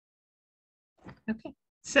Okay,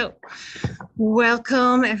 so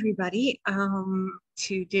welcome everybody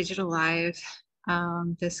to Digital Live.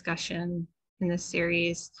 Discussion in this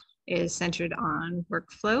series is centered on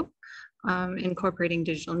workflow, incorporating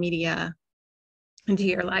digital media into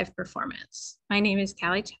your live performance. My name is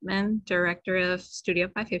Callie Chapman, Director of Studio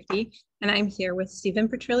 550, and I'm here with Stephen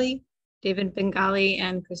Petrilli, David Bengali,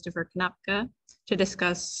 and Christopher Konopka to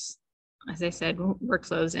discuss, as I said,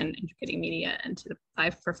 workflows and integrating media into the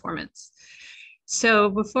live performance. So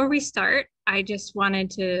before we start, I just wanted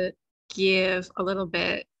to give a little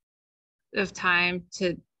bit of time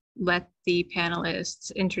to let the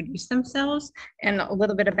panelists introduce themselves and a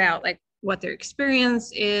little bit about like what their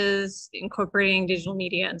experience is incorporating digital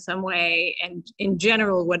media in some way, and in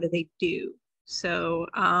general, what do they do? So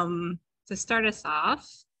to start us off,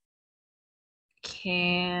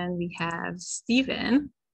 can we have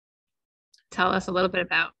Stephen tell us a little bit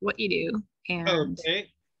about what you do? And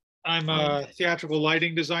okay. I'm a theatrical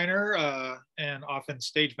lighting designer and often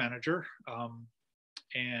stage manager.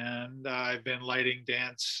 And I've been lighting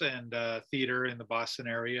dance and theater in the Boston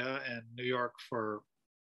area and New York for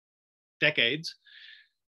decades.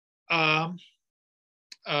 I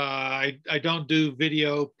don't do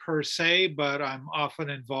video per se, but I'm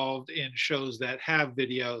often involved in shows that have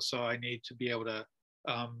video, so I need to be able to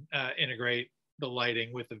integrate the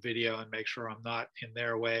lighting with the video and make sure I'm not in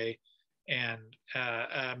their way, and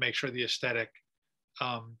make sure the aesthetic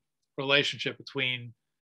relationship between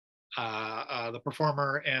the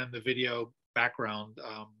performer and the video background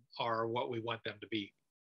are what we want them to be.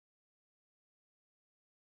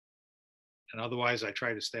 And otherwise, I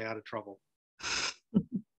try to stay out of trouble.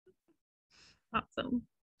 Awesome.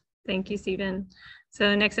 Thank you, Stephen.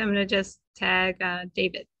 So next I'm going to just tag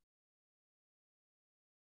David.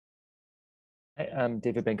 Hi, I'm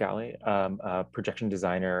David Bengali, a projection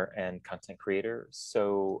designer and content creator.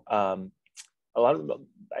 So I'd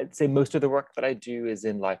say most of the work that I do is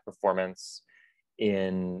in live performance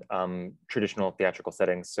in traditional theatrical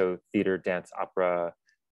settings. So theater, dance, opera,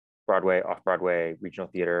 Broadway, off-Broadway, regional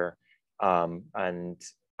theater. And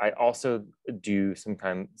I also do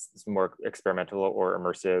sometimes some more experimental or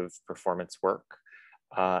immersive performance work.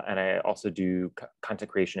 And I also do content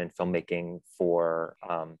creation and filmmaking for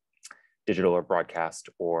digital or broadcast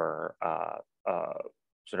or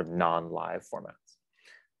sort of non-live formats.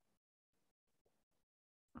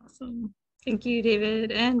 Awesome. Thank you,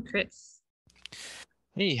 David and Chris.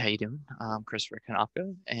 Hey, how you doing? I'm Christopher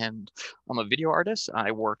Konopka, and I'm a video artist.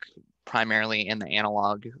 I work primarily in the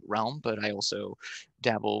analog realm, but I also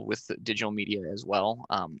dabble with digital media as well.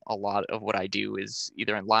 A lot of what I do is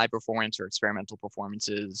either in live performance or experimental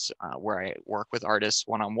performances, where I work with artists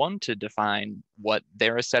one-on-one to define what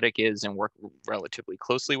their aesthetic is and work relatively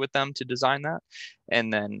closely with them to design that.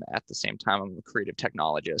 And then at the same time, I'm a creative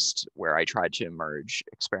technologist where I try to merge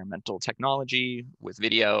experimental technology with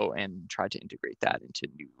video and try to integrate that into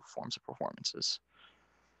new forms of performances.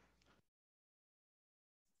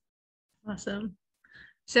 Awesome.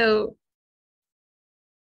 So,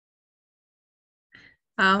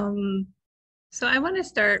 so I want to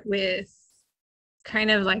start with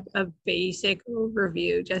kind of like a basic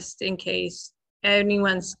overview, just in case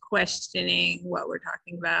anyone's questioning what we're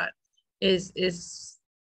talking about. Is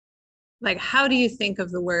like, how do you think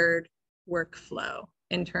of the word workflow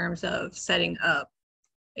in terms of setting up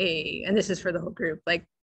and this is for the whole group, like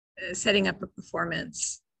setting up a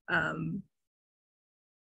performance?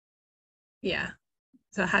 Yeah.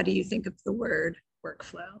 So how do you think of the word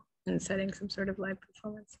workflow in setting some sort of live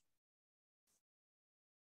performance?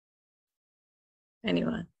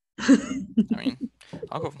 Anyone? I mean,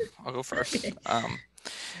 I'll go first. Okay.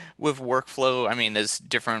 With workflow, I mean, there's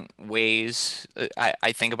different ways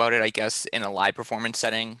I think about it, I guess, in a live performance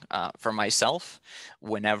setting. For myself,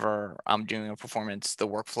 whenever I'm doing a performance, the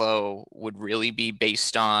workflow would really be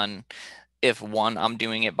based on if one, I'm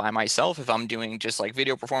doing it by myself. If I'm doing just like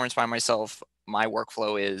video performance by myself, my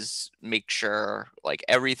workflow is make sure like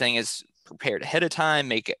everything is prepared ahead of time,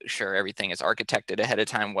 make sure everything is architected ahead of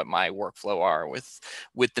time, what my workflow are with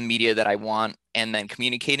the media that I want, and then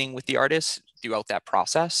communicating with the artist throughout that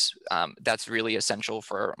process. That's really essential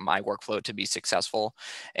for my workflow to be successful.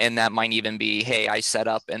 And that might even be, hey, I set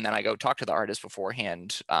up and then I go talk to the artist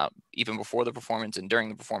beforehand, even before the performance and during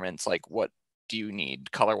the performance, like what do you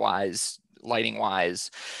need color-wise, lighting-wise,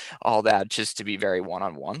 all that, just to be very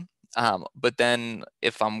one-on-one. But then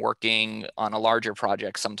if I'm working on a larger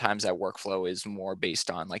project, sometimes that workflow is more based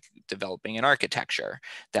on like developing an architecture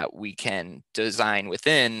that we can design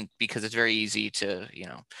within, because it's very easy to, you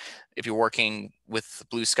know, if you're working with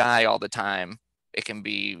blue sky all the time, it can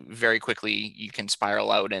be very quickly, you can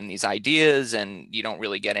spiral out in these ideas and you don't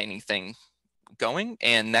really get anything going.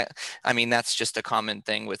 And that, I mean, that's just a common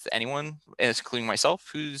thing with anyone, including myself,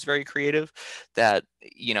 who's very creative, that,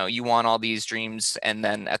 you know, you want all these dreams, and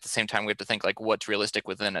then at the same time, we have to think like what's realistic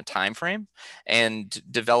within a time frame, and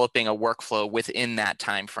developing a workflow within that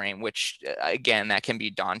time frame, which again, that can be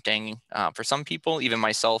daunting for some people, even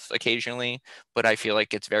myself occasionally, but I feel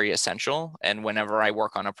like it's very essential. And whenever I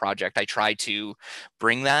work on a project, I try to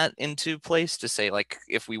bring that into place to say, like,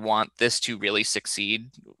 if we want this to really succeed,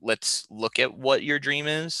 let's look at what your dream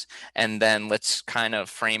is, and then let's kind of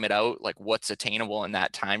frame it out, like what's attainable in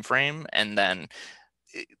that time frame. And then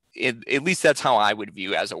at least that's how I would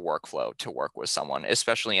view as a workflow to work with someone,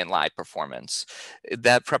 especially in live performance.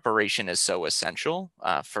 That preparation is so essential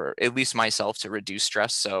for at least myself to reduce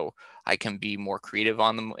stress, so I can be more creative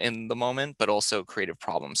in the moment, but also creative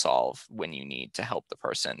problem solve when you need to help the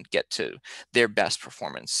person get to their best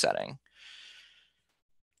performance setting.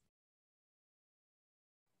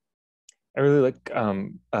 I really like,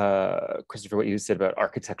 Christopher, what you said about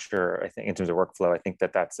architecture. I think in terms of workflow, I think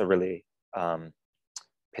that that's a really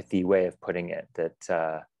pithy way of putting it,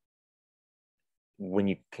 that when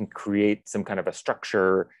you can create some kind of a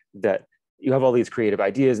structure, that you have all these creative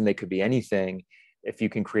ideas and they could be anything, if you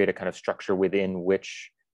can create a kind of structure within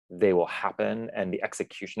which they will happen and the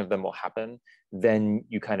execution of them will happen, then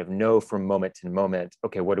you kind of know from moment to moment,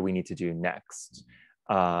 okay, what do we need to do next?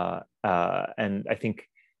 And I think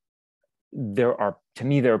to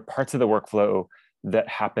me, there are parts of the workflow that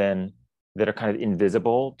happen that are kind of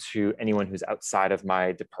invisible to anyone who's outside of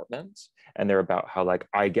my department. And they're about how like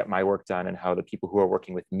I get my work done, and how the people who are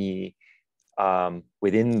working with me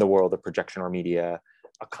within the world of projection or media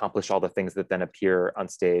accomplish all the things that then appear on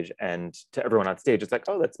stage. And to everyone on stage, it's like,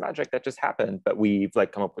 oh, that's magic, that just happened. But we've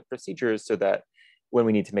like come up with procedures so that when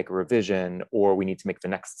we need to make a revision or we need to make the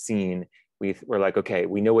next scene, we're like, okay,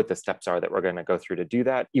 we know what the steps are that we're going to go through to do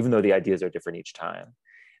that, even though the ideas are different each time.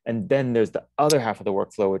 And then there's the other half of the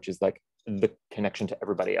workflow, which is like the connection to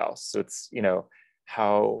everybody else. So it's, you know,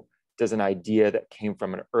 how does an idea that came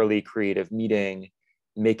from an early creative meeting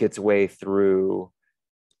make its way through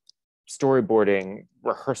storyboarding,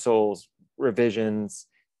 rehearsals, revisions,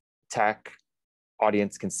 tech,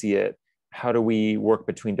 audience can see it? How do we work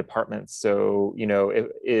between departments? So, you know,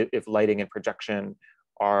 if lighting and projection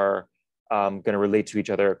are going to relate to each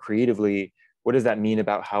other creatively, what does that mean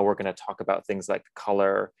about how we're going to talk about things like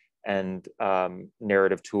color and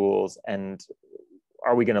narrative tools? And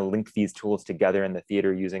are we going to link these tools together in the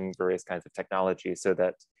theater using various kinds of technology so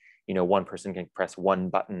that, you know, one person can press one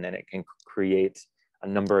button and it can create a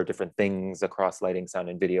number of different things across lighting, sound,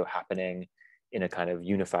 and video happening in a kind of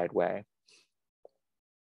unified way?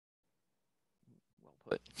 Well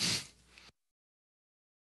put.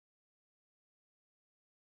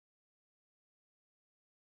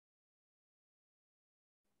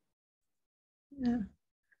 Yeah.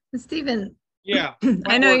 Stephen. Yeah.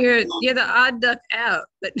 I know you're the odd duck out,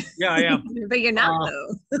 but yeah, I am. but you're not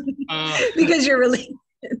though, because you're really.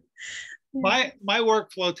 My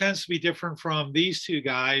workflow tends to be different from these two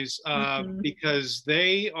guys because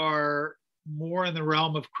they are more in the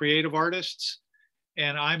realm of creative artists,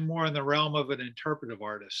 and I'm more in the realm of an interpretive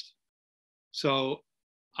artist. So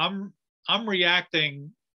I'm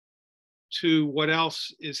reacting to what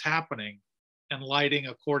else is happening and lighting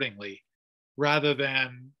accordingly, rather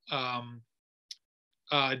than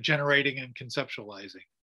generating and conceptualizing,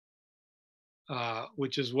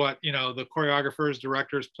 which is what, you know, the choreographers,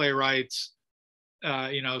 directors, playwrights,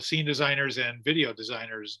 you know, scene designers and video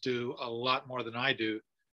designers do a lot more than I do.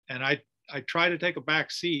 And I try to take a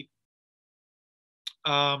back seat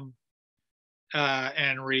and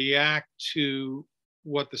react to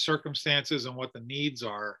what the circumstances and what the needs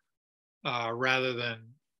are, rather than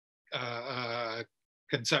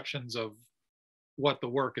conceptions of what the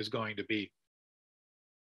work is going to be.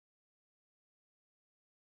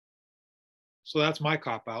 So that's my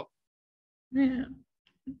cop out. Yeah.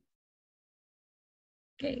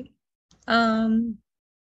 Okay. I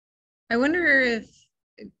wonder if,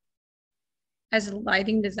 as a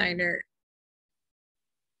lighting designer,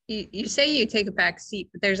 you say you take a back seat,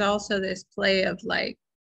 but there's also this play of like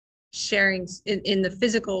sharing in the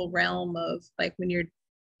physical realm of like when you're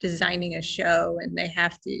designing a show and they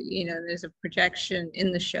have to, you know, there's a projection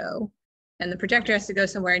in the show and the projector has to go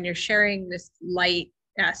somewhere and you're sharing this light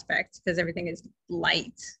aspect because everything is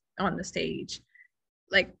light on the stage.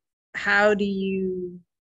 Like, how do you,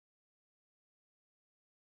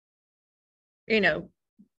 you know,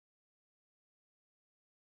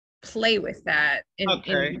 play with that?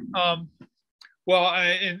 Okay. Well,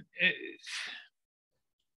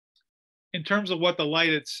 in terms of what the light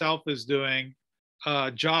itself is doing,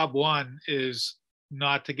 job one is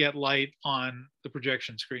not to get light on the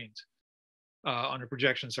projection screens, on the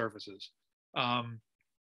projection surfaces.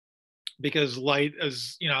 Because light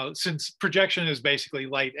is, since projection is basically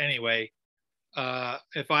light anyway,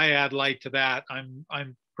 if I add light to that, I'm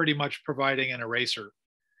pretty much providing an eraser.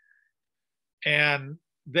 And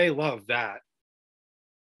they love that.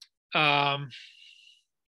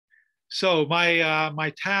 So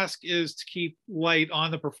my task is to keep light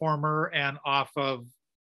on the performer and off of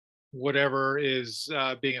whatever is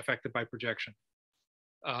being affected by projection.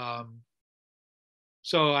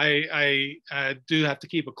 So I do have to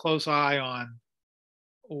keep a close eye on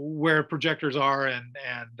where projectors are and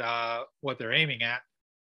what they're aiming at,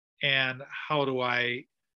 and how do I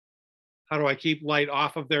keep light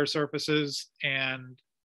off of their surfaces. And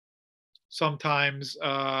sometimes,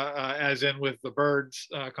 as in with the birds,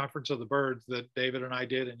 Conference of the Birds that David and I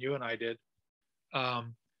did and you and I did,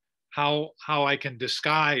 how I can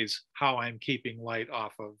disguise how I'm keeping light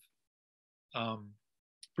off of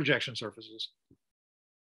projection surfaces.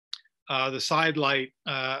 The side light,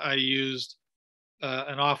 I used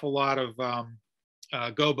an awful lot of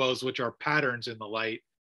gobos, which are patterns in the light.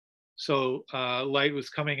 So light was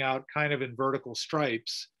coming out kind of in vertical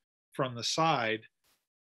stripes from the side.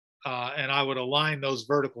 And I would align those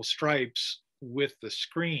vertical stripes with the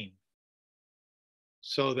screen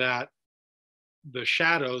so that the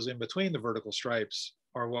shadows in between the vertical stripes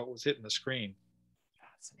are what was hitting the screen.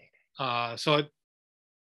 Fascinating. So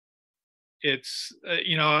it's,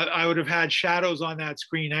 I would have had shadows on that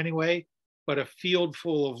screen anyway, but a field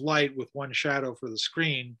full of light with one shadow for the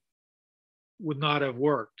screen would not have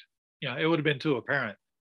worked. It would have been too apparent.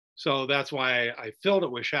 So that's why I filled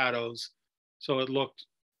it with shadows, so it looked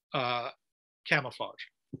camouflage.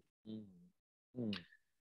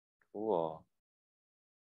 Cool.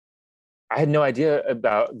 I had no idea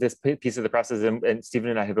about this piece of the process, and Stephen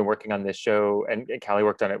and I have been working on this show, and Callie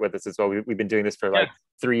worked on it with us as well. We've been doing this for like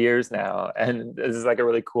 3 years now, and this is like a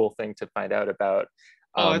really cool thing to find out about.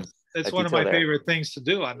 It's one of my favorite things to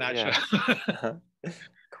do on that show.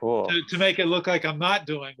 Cool. To make it look like I'm not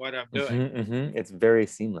doing what I'm doing. It's very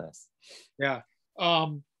seamless. Yeah.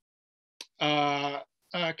 Callie,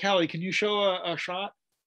 can you show a shot?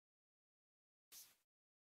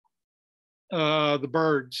 The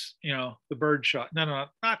birds, the bird shot. No, not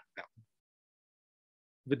that one.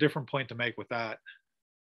 The different point to make with that.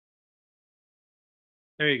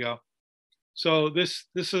 There you go. So this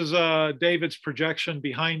is David's projection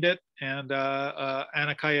behind it, and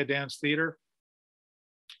Anakaya Dance Theater.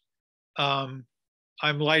 I'm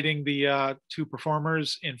lighting the 2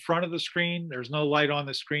 performers in front of the screen. There's no light on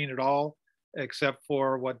the screen at all, except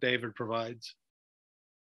for what David provides.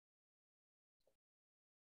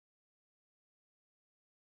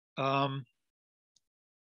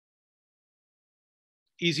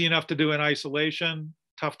 Easy enough to do in isolation,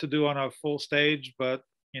 tough to do on a full stage, but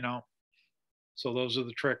so those are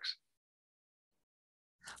the tricks.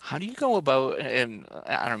 How do you go about, and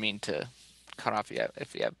I don't mean to cut off you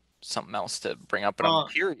if you have something else to bring up, but I'm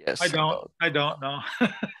curious. I don't know.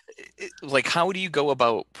 Like, how do you go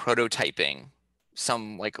about prototyping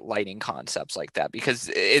some like lighting concepts like that? Because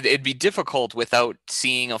it'd be difficult without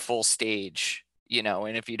seeing a full stage,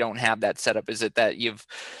 and if you don't have that setup, is it that you've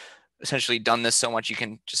essentially done this so much you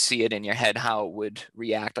can just see it in your head how it would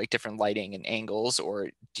react, like different lighting and angles, or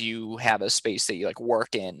do you have a space that you like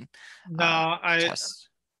work in? No,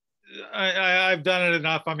 I've done it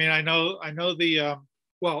enough. I mean, I know the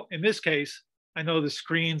well, in this case, I know the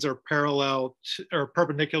screens are parallel or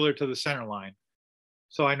perpendicular to the center line,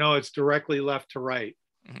 so I know it's directly left to right,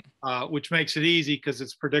 which makes it easy because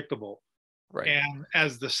it's predictable. Right. And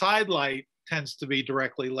as the side light tends to be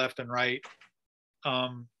directly left and right,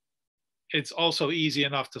 it's also easy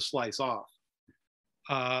enough to slice off.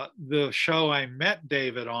 The show I met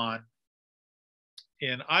David on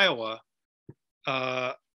in Iowa,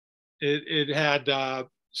 it had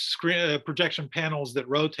projection panels that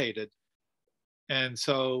rotated. And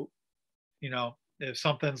so, if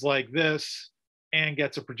something's like this and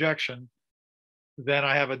gets a projection, then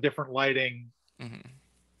I have a different lighting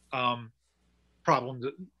problem.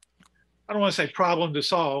 I don't want to say problem to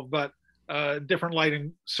solve, but different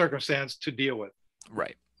lighting circumstance to deal with.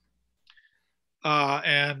 Right.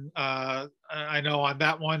 And I know on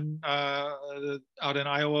that one out in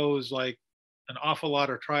Iowa was like an awful lot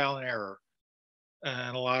of trial and error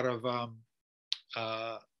and a lot of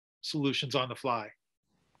solutions on the fly.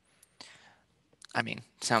 I mean,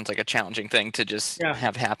 sounds like a challenging thing to just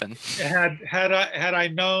have happen. Had I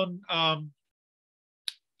known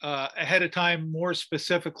ahead of time more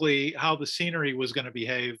specifically how the scenery was going to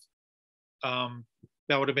behave, that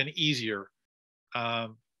would have been easier.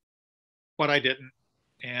 But I didn't.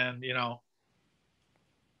 And,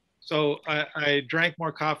 so I drank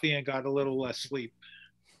more coffee and got a little less sleep.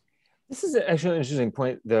 This is actually an interesting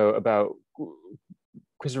point, though, about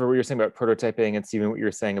Christopher, what you're saying about prototyping, and Stephen, what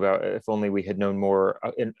you're saying about if only we had known more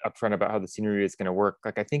upfront about how the scenery is going to work.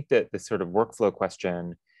 Like, I think that this sort of workflow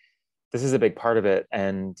question, this is a big part of it.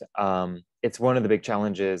 And it's one of the big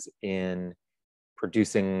challenges in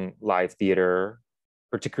producing live theater,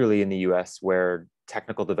 particularly in the US, where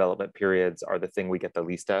technical development periods are the thing we get the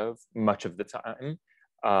least of much of the time,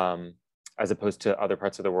 as opposed to other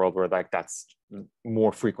parts of the world where like that's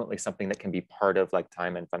more frequently something that can be part of like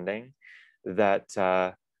time and funding.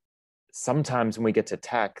 That sometimes when we get to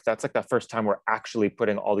tech, that's like the first time we're actually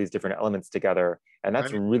putting all these different elements together, and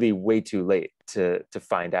that's Right. really way too late to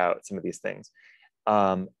find out some of these things.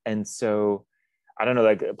 And so I don't know,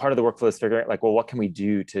 like part of the workflow is figuring out like, well, what can we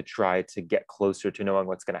do to try to get closer to knowing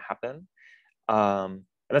what's going to happen? And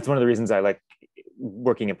that's one of the reasons I like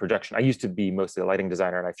working in projection. I used to be mostly a lighting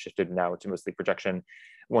designer, and I've shifted now to mostly projection.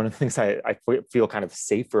 One of the things I feel kind of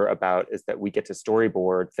safer about is that we get to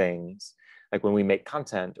storyboard things, like when we make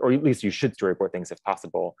content, or at least you should storyboard things if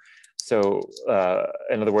possible. So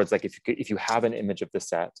in other words, like if you have an image of the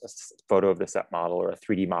set, a photo of the set model or a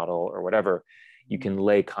 3D model or whatever, you can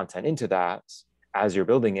lay content into that as you're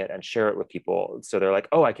building it and share it with people. So they're like,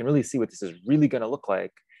 oh, I can really see what this is really going to look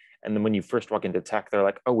like. And then when you first walk into tech, they're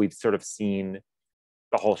like, oh, we've sort of seen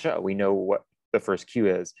the whole show. We know what the first cue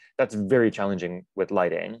is. That's very challenging with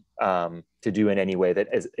lighting to do in any way that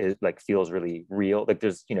is like feels really real. Like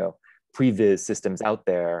there's, previs systems out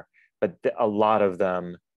there, but a lot of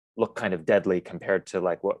them look kind of deadly compared to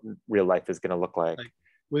like what real life is going to look like.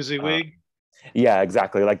 WYSIWYG. Yeah,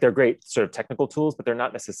 exactly. Like they're great sort of technical tools, but they're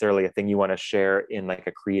not necessarily a thing you want to share in like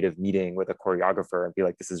a creative meeting with a choreographer and be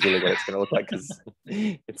like, this is really what it's going to look like, because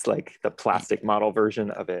it's like the plastic model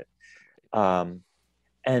version of it.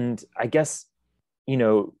 And I guess,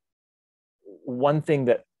 one thing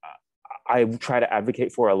that I try to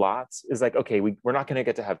advocate for a lot is like, okay, we're not going to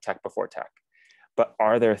get to have tech before tech, but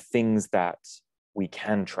are there things that we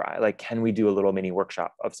can try? Like, can we do a little mini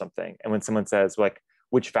workshop of something? And when someone says like,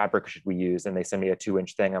 which fabric should we use? And they send me a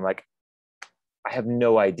 2-inch thing, I'm like, I have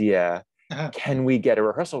no idea. Can we get a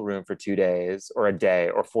rehearsal room for 2 days or a day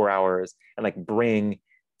or 4 hours and like bring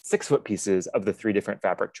 6-foot pieces of the 3 different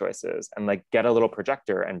fabric choices and like get a little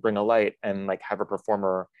projector and bring a light and like have a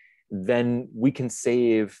performer? Then we can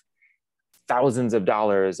save thousands of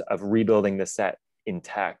dollars of rebuilding the set in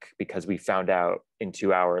tech because we found out in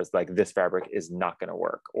 2 hours like this fabric is not going to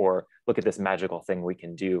work, or look at this magical thing we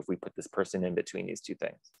can do if we put this person in between these two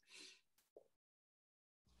things.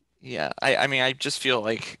 Yeah, I mean, I just feel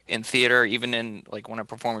like in theater, even in like when I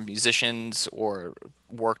perform with musicians or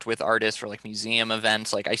worked with artists for like museum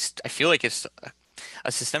events, like I feel like it's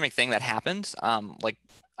a systemic thing that happens. Like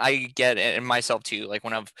I get it in myself too, like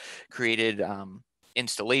when I've created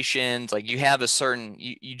installations, like you have a certain,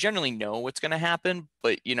 you generally know what's going to happen,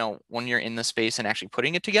 but when you're in the space and actually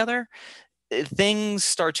putting it together, things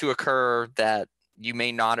start to occur that you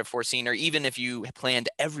may not have foreseen, or even if you planned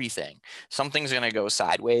everything, something's going to go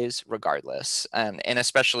sideways regardless. And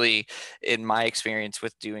especially in my experience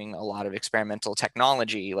with doing a lot of experimental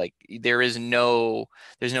technology, like there's no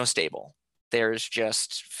stable. There's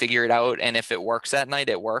just figure it out. And if it works that night,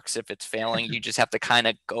 it works. If it's failing, you just have to kind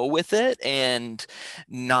of go with it and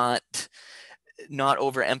not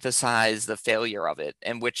overemphasize the failure of it,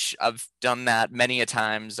 and which I've done that many a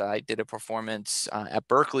times. I did a performance at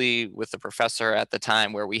Berkeley with the professor at the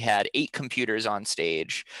time where we had 8 computers on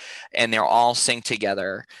stage and they're all synced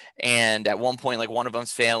together. And at one point, like one of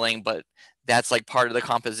them's failing, but that's like part of the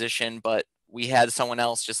composition. But we had someone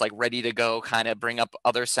else just like ready to go, kind of bring up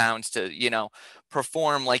other sounds to,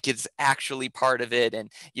 perform like it's actually part of it.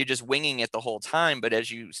 And you're just winging it the whole time. But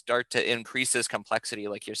as you start to increase this complexity,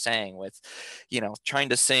 like you're saying, with, trying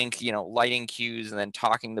to sync, lighting cues and then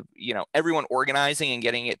talking to, everyone organizing and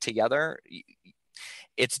getting it together,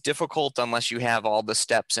 it's difficult unless you have all the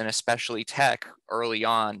steps, and especially tech early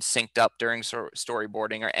on synced up during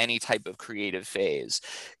storyboarding or any type of creative phase.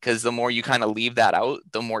 Because the more you kind of leave that out,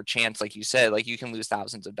 the more chance, like you said, like you can lose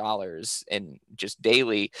thousands of dollars in just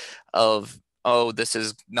daily of, oh, this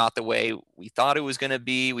is not the way we thought it was going to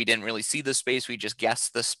be. We didn't really see the space. We just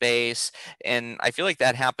guessed the space. And I feel like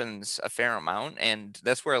that happens a fair amount. And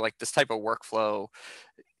that's where like this type of workflow,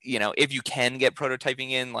 if you can get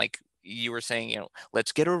prototyping in, like you were saying,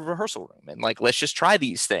 let's get a rehearsal room and like, let's just try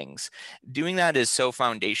these things. Doing that is so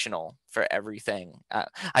foundational for everything.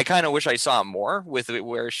 I kind of wish I saw more with it,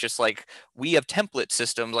 where it's just like, we have template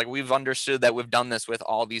systems. Like we've understood that we've done this with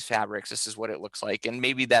all these fabrics. This is what it looks like. And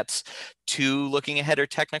maybe that's too looking ahead or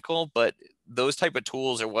technical, but those type of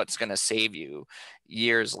tools are what's going to save you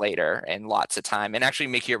years later and lots of time and actually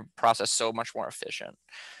make your process so much more efficient.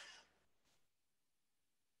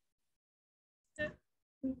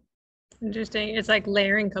 Interesting. It's like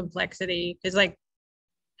layering complexity. It's like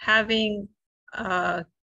having a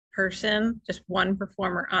person, just one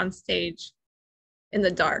performer on stage in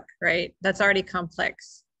the dark, right? That's already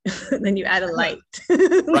complex. Then you add a light.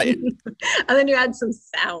 Right. And then you add some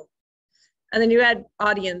sound. And then you add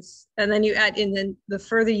audience. And then you add, and then the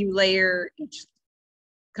further you layer each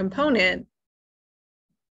component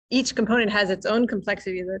has its own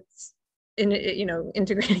complexity that's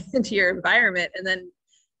integrating into your environment. And then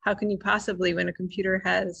how can you possibly, when a computer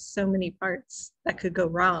has so many parts that could go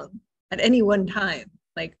wrong at any one time,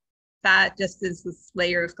 like that just is this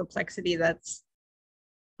layer of complexity that's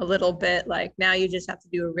a little bit like, now you just have to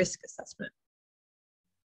do a risk assessment.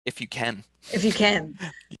 If you can.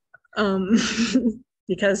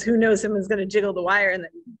 Because who knows, someone's going to jiggle the wire and then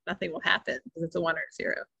nothing will happen because it's a 1 or a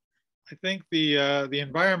 0. I think the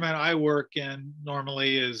environment I work in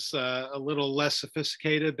normally is a little less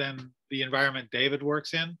sophisticated than the environment David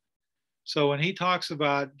works in. So when he talks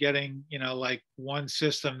about getting, like one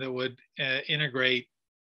system that would integrate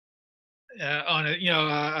on a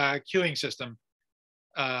queuing system,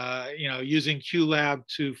 using QLab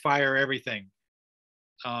to fire everything,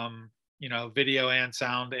 video and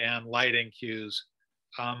sound and lighting cues.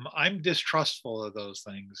 I'm distrustful of those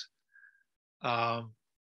things. But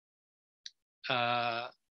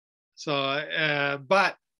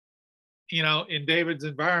in David's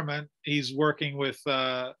environment, he's working with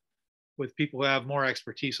people who have more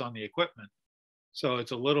expertise on the equipment, so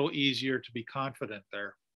it's a little easier to be confident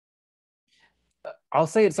there. I'll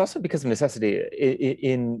say it's also because of necessity.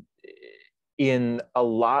 In a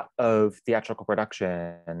lot of theatrical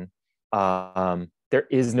production, there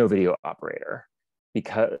is no video operator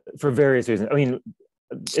because for various reasons. I mean,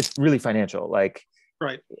 it's really financial. Like,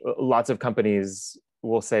 right. Lots of companies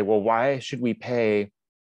will say, well, why should we pay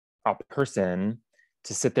a person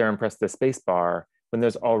to sit there and press the space bar when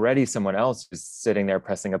there's already someone else who's sitting there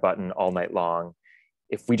pressing a button all night long?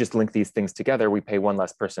 If we just link these things together, we pay one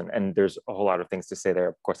less person. And there's a whole lot of things to say there,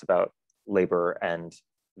 of course, about labor and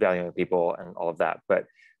valuing people and all of that. But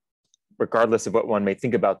regardless of what one may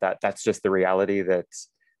think about that, that's just the reality that,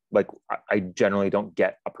 like, I generally don't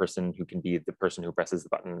get a person who can be the person who presses the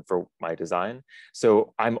button for my design.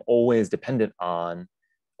 So I'm always dependent on,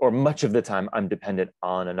 or much of the time I'm dependent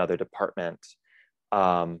on another department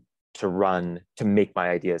to make my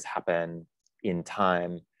ideas happen in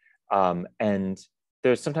time. And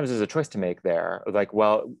sometimes there's a choice to make there. Like,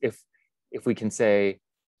 well, if we can say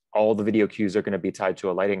all the video cues are going to be tied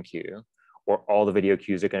to a lighting cue, or all the video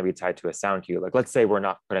cues are going to be tied to a sound cue, like, let's say we're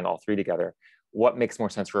not putting all three together, what makes more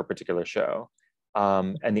sense for a particular show?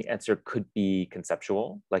 And the answer could be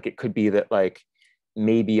conceptual. Like, it could be that, like,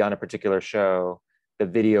 maybe on a particular show, the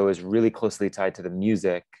video is really closely tied to the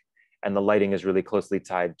music and the lighting is really closely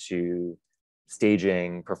tied to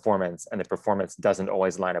staging, performance, and the performance doesn't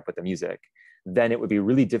always line up with the music. Then it would be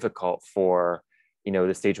really difficult for,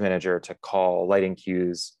 the stage manager to call lighting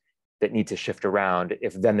cues that need to shift around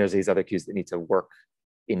if then there's these other cues that need to work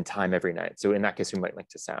in time every night. So in that case, we might link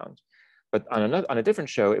to sound. But on a different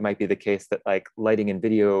show, it might be the case that, like, lighting and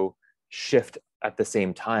video shift at the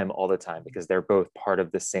same time all the time because they're both part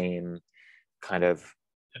of the same kind of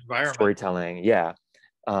environment, storytelling. Yeah.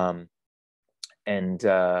 And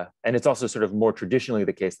it's also sort of more traditionally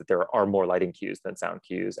the case that there are more lighting cues than sound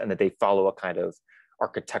cues, and that they follow a kind of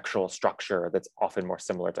architectural structure that's often more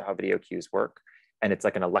similar to how video cues work. And it's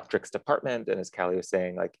like an electrics department, and as Callie was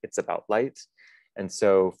saying, like, it's about light. And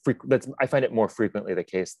so I find it more frequently the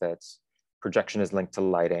case that projection is linked to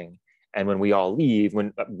lighting. And when we all leave,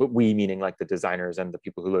 we meaning like the designers and the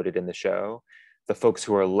people who loaded in the show, the folks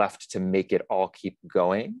who are left to make it all keep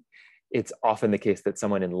going, it's often the case that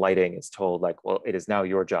someone in lighting is told, like, well, it is now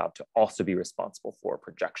your job to also be responsible for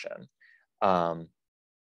projection. And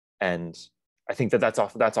I think that's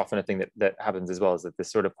often a thing that happens as well, is that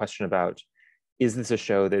this sort of question about, is this a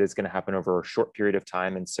show that is going to happen over a short period of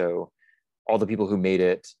time? And so all the people who made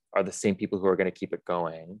it are the same people who are going to keep it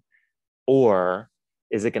going? Or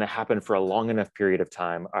is it going to happen for a long enough period of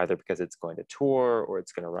time, either because it's going to tour, or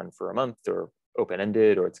it's going to run for a month, or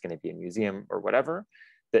open-ended, or it's going to be a museum or whatever,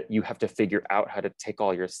 that you have to figure out how to take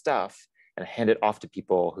all your stuff and hand it off to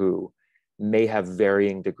people who may have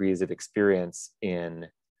varying degrees of experience in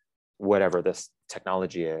whatever this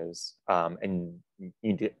technology is. And you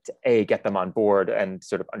need to get them on board and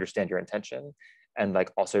sort of understand your intention, and,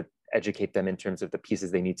 like, also educate them in terms of the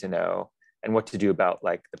pieces they need to know and what to do about,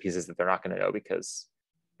 like, the pieces that they're not going to know because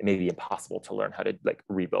it may be impossible to learn how to like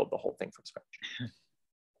rebuild the whole thing from scratch.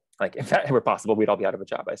 Like if that were possible, we'd all be out of a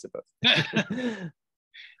job, I suppose.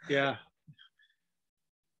 Yeah.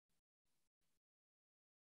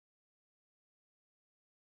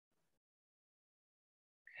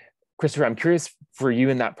 Christopher, I'm curious for you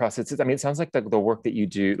in that process. I mean, it sounds like the work that you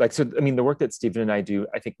do, like, so, I mean, the work that Stephen and I do,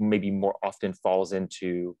 I think maybe more often falls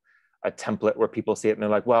into a template where people see it and they're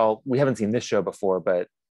like, well, we haven't seen this show before, but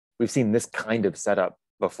we've seen this kind of setup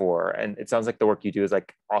before. And it sounds like the work you do is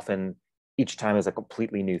like often each time is a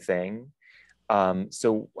completely new thing.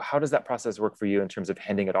 So how does that process work for you in terms of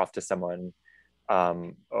handing it off to someone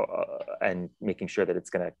and making sure that it's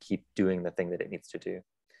going to keep doing the thing that it needs to do?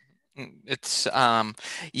 It's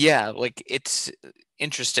yeah, like it's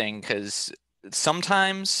interesting because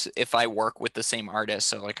sometimes if I work with the same artist,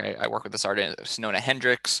 so like I work with this artist Nona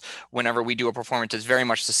Hendricks, whenever we do a performance, it's very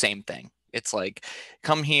much the same thing. It's like,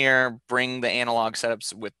 come here, bring the analog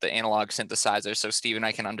setups with the analog synthesizer. So Steve and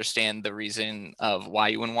I can understand the reason of why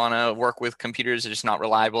you wouldn't want to work with computers. They're just not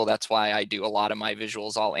reliable. That's why I do a lot of my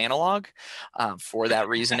visuals all analog for that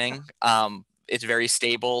reasoning. It's very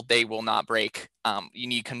stable. They will not break. You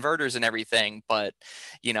need converters and everything, but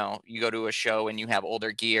you know, you go to a show and you have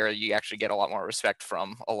older gear, you actually get a lot more respect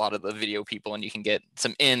from a lot of the video people, and you can get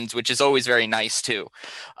some ins, which is always very nice too.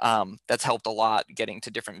 That's helped a lot getting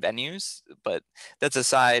to different venues, but that's a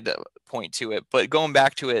side point to it. But going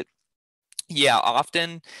back to it, yeah,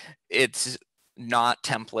 often it's not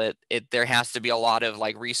template. There has to be a lot of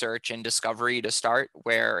like research and discovery to start,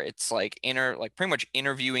 where it's like pretty much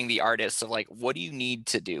interviewing the artists of like, what do you need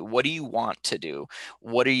to do? What do you want to do?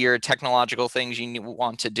 What are your technological things you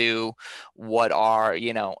want to do? What are,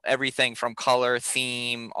 you know, everything from color,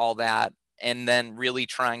 theme, all that, and then really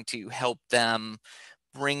trying to help them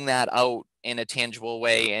bring that out in a tangible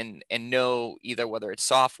way and know either whether it's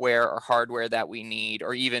software or hardware that we need,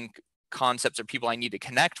 or even concepts or people I need to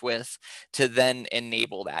connect with to then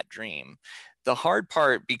enable that dream. The hard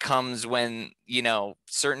part becomes when, you know,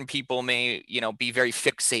 certain people may, you know, be very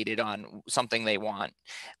fixated on something they want,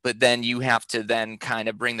 but then you have to then kind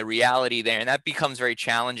of bring the reality there. And that becomes very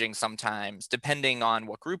challenging sometimes, depending on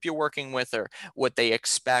what group you're working with or what they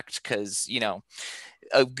expect. Cause, you know,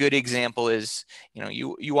 a good example is, you know,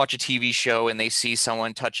 you watch a TV show and they see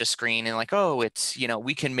someone touch a screen and like, oh, it's, you know,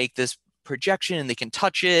 we can make this projection and they can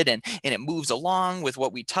touch it and it moves along with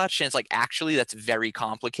what we touch, and it's like, actually that's very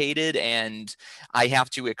complicated and I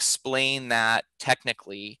have to explain that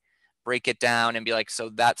technically, break it down and be like,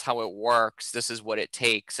 so that's how it works, this is what it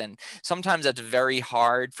takes. And sometimes that's very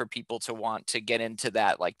hard for people to want to get into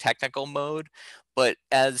that like technical mode. But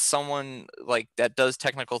as someone like that does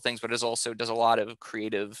technical things, but is also does a lot of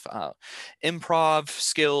creative improv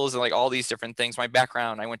skills and like all these different things. My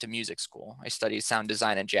background, I went to music school. I studied sound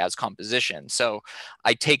design and jazz composition. So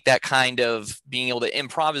I take that kind of being able to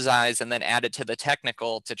improvise and then add it to the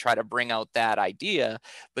technical to try to bring out that idea.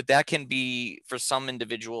 But that can be, for some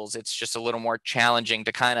individuals, it's just a little more challenging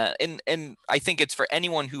to kind of, and I think it's for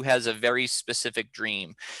anyone who has a very specific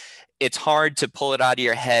dream. It's hard to pull it out of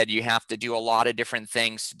your head. You have to do a lot of different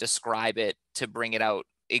things to describe it, to bring it out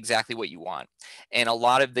exactly what you want. And a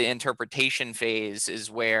lot of the interpretation phase is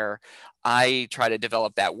where I try to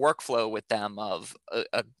develop that workflow with them of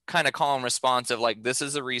a kind of call and response of like, this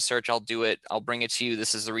is the research, I'll do it, I'll bring it to you,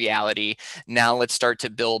 this is the reality. Now let's start to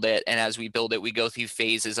build it. And as we build it, we go through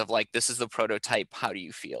phases of like, this is the prototype, how do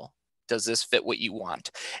you feel? Does this fit what you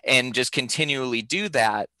want? And just continually do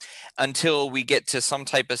that until we get to some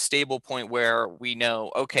type of stable point where we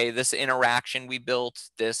know, okay, this interaction we built,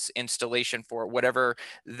 this installation for whatever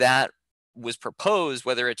that was proposed,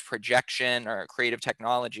 whether it's projection or creative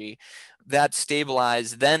technology, that's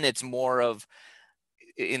stabilized. Then it's more of,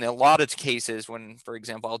 in a lot of cases, when, for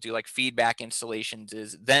example, I'll do like feedback installations,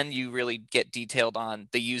 is then you really get detailed on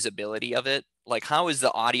the usability of it. Like, how is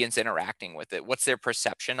the audience interacting with it? What's their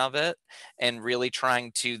perception of it? And really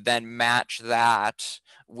trying to then match that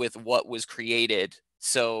with what was created,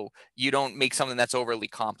 so you don't make something that's overly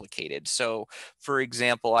complicated. So, for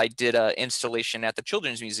example, I did an installation at the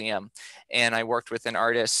Children's Museum, and I worked with an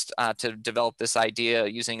artist to develop this idea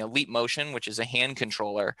using a Leap Motion, which is a hand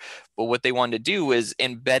controller. But what they wanted to do is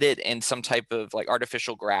embed it in some type of like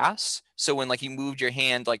artificial grass. So when like you moved your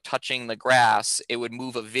hand, like touching the grass, it would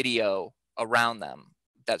move a video around them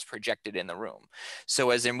that's projected in the room.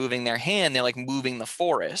 So as they're moving their hand, they're like moving the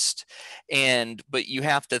forest. But you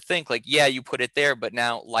have to think like, yeah, you put it there, but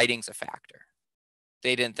now lighting's a factor.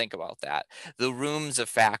 They didn't think about that. The room's a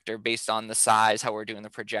factor based on the size, how we're doing the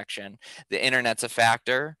projection. The internet's a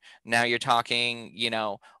factor. Now you're talking, you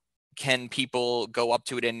know, can people go up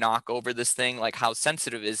to it and knock over this thing? Like, how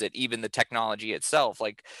sensitive is it? Even the technology itself,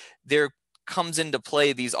 like, there comes into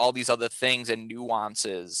play all these other things and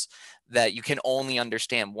nuances that you can only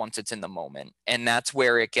understand once it's in the moment. And that's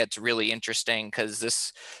where it gets really interesting, because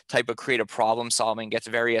this type of creative problem solving gets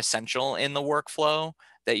very essential in the workflow,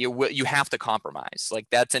 that you have to compromise. Like,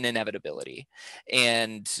 that's an inevitability.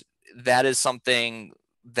 And that is something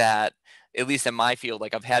that, at least in my field,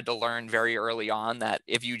 like, I've had to learn very early on, that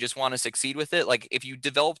if you just want to succeed with it, like, if you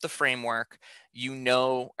develop the framework, you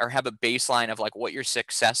know, or have a baseline of like what your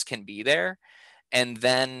success can be there, and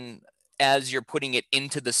then as you're putting it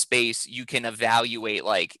into the space, you can evaluate,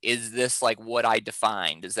 like, is this like what I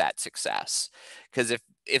defined as that success? Because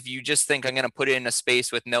if you just think I'm going to put it in a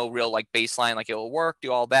space with no real like baseline, like it'll work,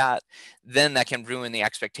 do all that, then that can ruin the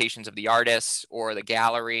expectations of the artist or the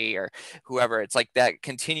gallery or whoever. It's like that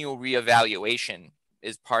continual reevaluation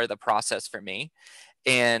is part of the process for me.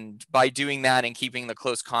 And by doing that and keeping the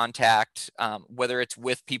close contact, whether it's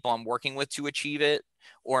with people I'm working with to achieve it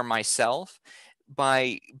or myself,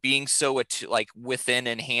 by being so like within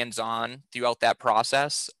and hands-on throughout that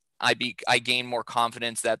process, I gain more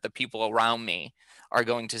confidence that the people around me are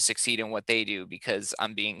going to succeed in what they do, because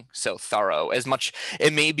I'm being so thorough. As much,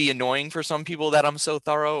 it may be annoying for some people that I'm so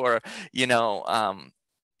thorough, or, you know,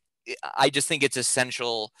 I just think it's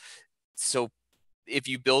essential. So if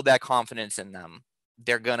you build that confidence in them,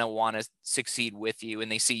 they're going to want to succeed with you,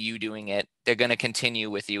 and they see you doing it, they're going to continue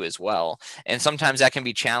with you as well. And sometimes that can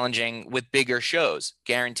be challenging with bigger shows,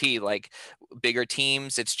 guarantee, like bigger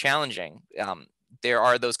teams, it's challenging. There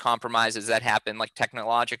are those compromises that happen, like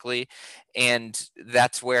technologically. And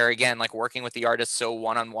that's where, again, like working with the artist so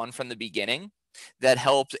one-on-one from the beginning, that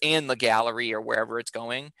helps, and the gallery or wherever it's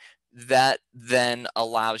going, that then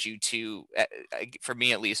allows you to, for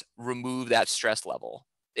me at least, remove that stress level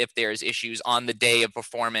if there's issues on the day of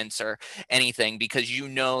performance or anything, because you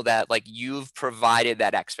know that like you've provided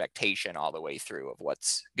that expectation all the way through of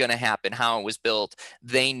what's going to happen, how it was built.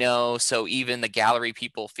 They know, so even the gallery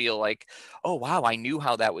people feel like, oh wow, I knew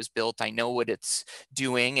how that was built, I know what it's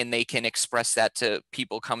doing, and they can express that to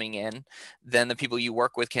people coming in. Then the people you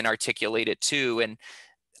work with can articulate it too. And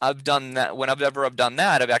I've done that. Whenever I've done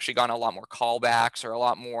that, I've actually gotten a lot more callbacks or a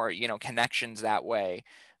lot more, you know, connections that way,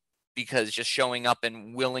 because just showing up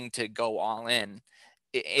and willing to go all in,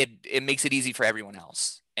 it makes it easy for everyone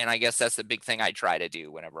else. And I guess that's the big thing I try to do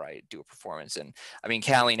whenever I do a performance. And I mean,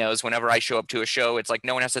 Callie knows, whenever I show up to a show, it's like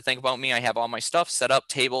no one has to think about me. I have all my stuff set up,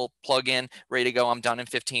 table, plug in, ready to go. I'm done in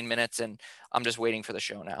 15 minutes, and I'm just waiting for the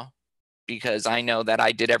show now, because I know that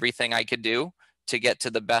I did everything I could do to get to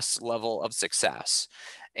the best level of success.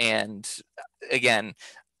 And again,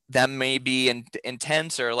 that may be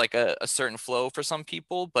intense or like a certain flow for some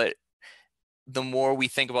people, but the more we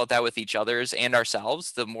think about that with each others and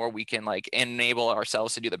ourselves, the more we can like enable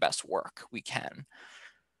ourselves to do the best work we can.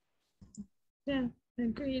 Yeah,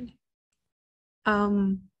 agreed.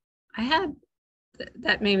 I had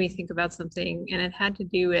that made me think about something, and it had to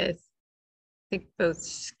do with, I think, both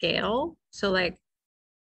scale. So like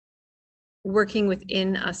working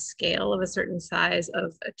within a scale of a certain size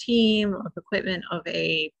of a team, of equipment, of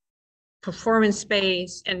a performance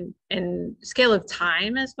space, and scale of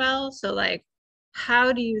time as well. So like,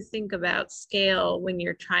 how do you think about scale when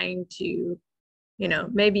you're trying to, you know,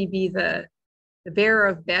 maybe be the bearer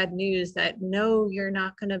of bad news that no, you're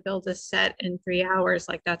not going to build a set in 3 hours,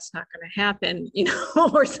 like that's not going to happen, you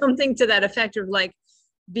know, or something to that effect, of like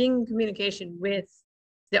being in communication with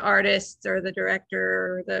the artist or the director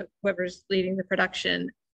or the whoever's leading the production,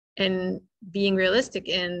 and being realistic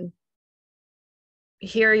in,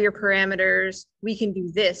 here are your parameters, we can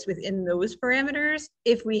do this within those parameters.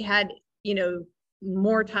 If we had, you know,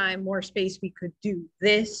 more time, more space, we could do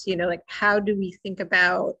this, you know, like how do we think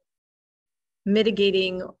about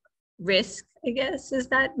mitigating risk, I guess, is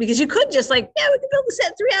that, because you could just like, yeah, we can build the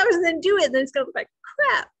set in 3 hours and then do it, and then it's gonna look like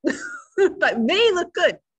crap. But may look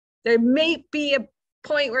good. There may be a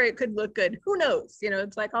point where it could look good, who knows, you know,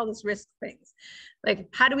 it's like all this risk things. Like,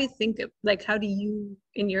 how do we think of, like, how do you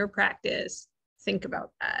in your practice think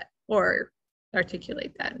about that or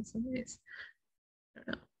articulate that in some ways? I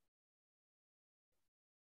don't know.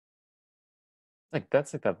 Like,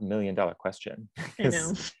 that's like $1 million question. I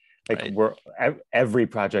know. Like, every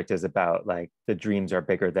project is about like the dreams are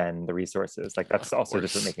bigger than the resources. Like, that's also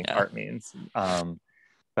just what making art means.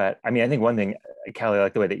 But I mean, I think one thing, Callie, I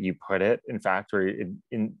like the way that you put it, in fact, where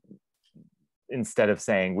instead of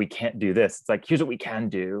saying we can't do this, it's like, here's what we can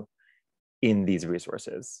do in these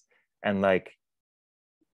resources. And like,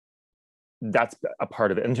 that's a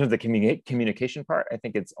part of it. In terms of the communication part, I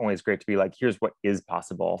think it's always great to be like, here's what is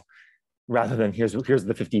possible. rather than here's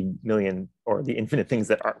the 50 million or the infinite things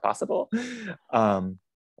that aren't possible.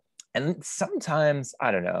 And sometimes,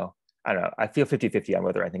 I don't know, I feel 50-50 on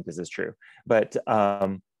whether I think this is true, but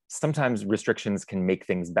sometimes restrictions can make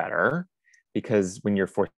things better, because when you're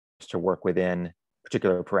forced to work within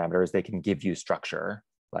particular parameters, they can give you structure,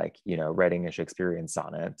 like, you know, writing a Shakespearean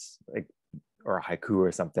sonnet, like, or a haiku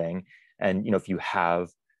or something. And, you know, if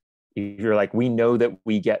you're like, we know that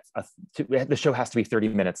the show has to be 30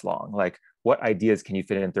 minutes long. Like, what ideas can you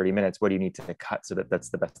fit in 30 minutes? What do you need to cut so that that's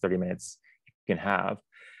the best 30 minutes you can have?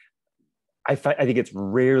 I think it's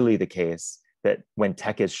rarely the case that when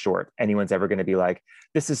tech is short, anyone's ever going to be like,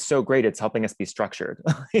 this is so great, it's helping us be structured.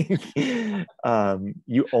 You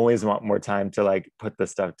always want more time to like put the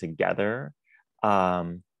stuff together.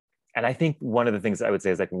 And I think one of the things I would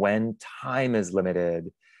say is, like, when time is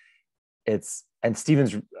limited, and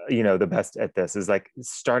Stephen's, you know, the best at this, is like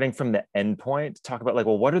starting from the end point, talk about like,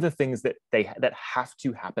 well, what are the things that have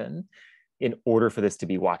to happen in order for this to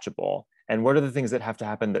be watchable? And what are the things that have to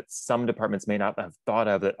happen that some departments may not have thought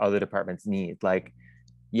of that other departments need? Like,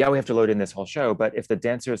 yeah, we have to load in this whole show, but if the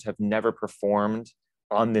dancers have never performed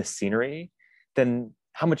on this scenery, then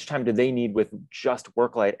how much time do they need with just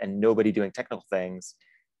work light and nobody doing technical things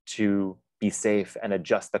to be safe and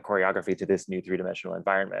adjust the choreography to this new three-dimensional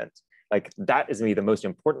environment? Like, that is me the most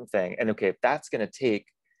important thing. And okay, if that's going to take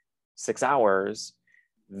 6 hours,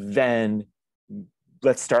 then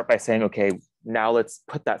let's start by saying, okay, now let's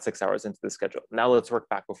put that 6 hours into the schedule. Now let's work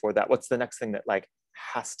back before that. What's the next thing that like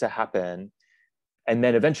has to happen? And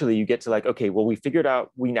then eventually you get to like, okay, well, we figured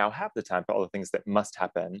out we now have the time for all the things that must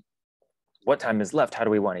happen. What time is left? How do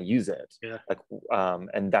we want to use it? Yeah. Like,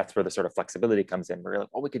 and that's where the sort of flexibility comes in. We're like,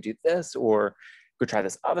 well, we could do this, or we could try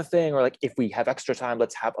this other thing, or like, if we have extra time,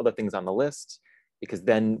 let's have other things on the list, because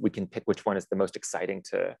then we can pick which one is the most exciting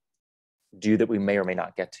to do that we may or may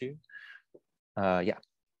not get to. Yeah.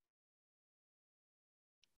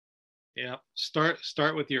 Yeah.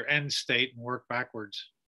 Start with your end state and work backwards.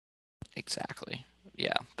 Exactly.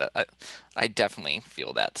 Yeah, I definitely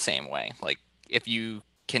feel that same way. Like, if you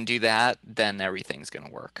can do that, then everything's going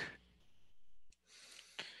to work.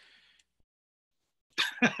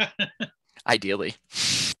 Ideally.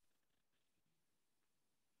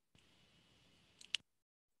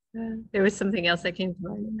 There was something else that came to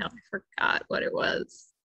mind, and now I forgot what it was.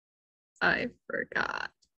 I forgot.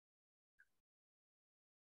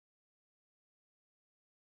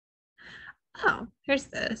 Oh, here's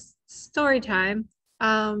this. Story time.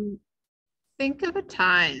 Think of a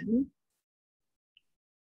time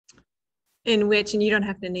in which, and you don't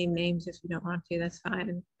have to name names if you don't want to, that's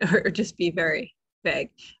fine, or just be very vague.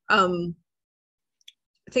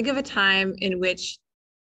 Think of a time in which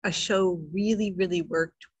a show really, really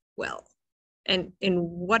worked well. And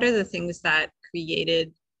what are the things that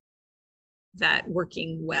created that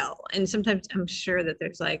working well? And sometimes I'm sure that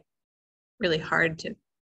there's like really hard to,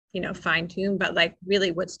 you know, fine tune, but like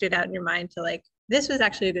really what stood out in your mind to like, this was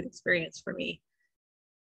actually a good experience for me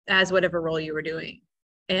as whatever role you were doing.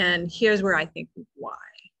 And here's where I think why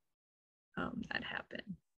that happened.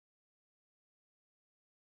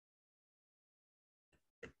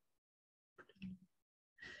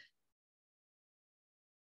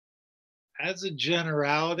 As a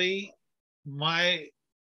generality,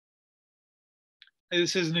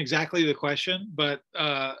 this isn't exactly the question, but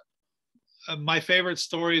my favorite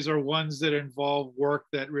stories are ones that involve work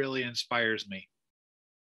that really inspires me.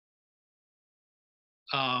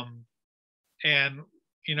 And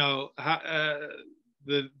you know,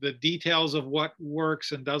 the details of what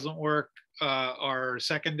works and doesn't work are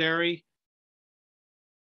secondary.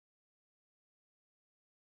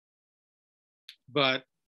 But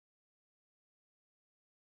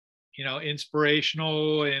you know,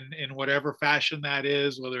 inspirational in whatever fashion that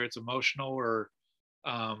is, whether it's emotional or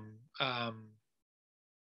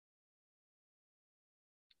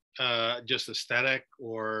just aesthetic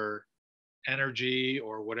or energy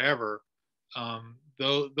or whatever.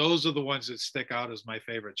 Those are the ones that stick out as my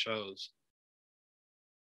favorite shows.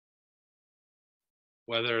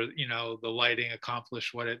 Whether, you know, the lighting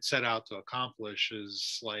accomplished what it set out to accomplish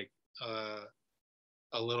is like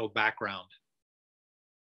a little background.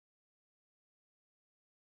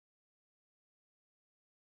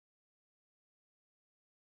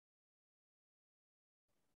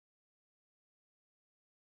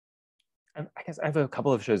 I guess I have a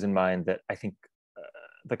couple of shows in mind that I think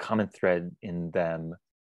the common thread in them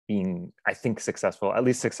being, I think, successful, at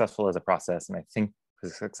least successful as a process, and I think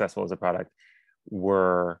successful as a product,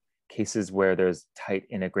 were cases where there's tight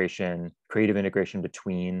integration, creative integration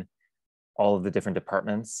between all of the different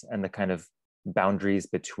departments, and the kind of boundaries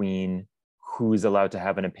between who's allowed to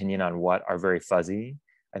have an opinion on what are very fuzzy.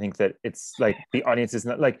 I think that it's like the audience is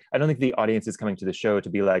not like, I don't think the audience is coming to the show to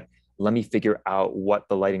be like, let me figure out what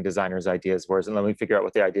the lighting designer's ideas were, and let me figure out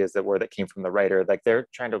what the ideas that were that came from the writer. Like they're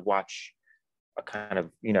trying to watch a kind of,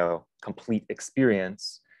 you know, complete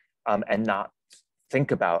experience, and not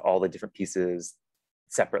think about all the different pieces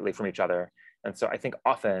separately from each other. And so I think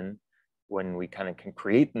often when we kind of can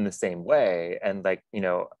create in the same way, and like, you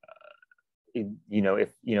know, if,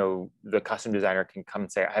 you know, the costume designer can come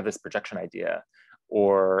and say, I have this projection idea,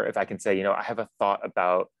 or if I can say, you know, I have a thought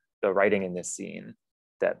about the writing in this scene,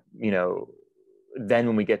 that, you know, then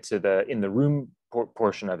when we get to the in the room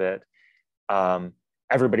portion of it,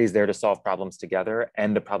 everybody's there to solve problems together,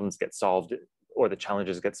 and the problems get solved, or the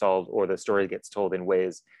challenges get solved, or the story gets told in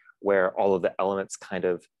ways where all of the elements kind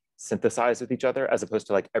of synthesize with each other, as opposed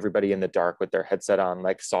to like everybody in the dark with their headset on,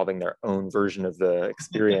 like solving their own version of the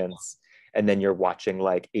experience. And then you're watching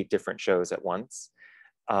like 8 different shows at once.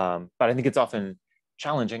 But I think it's often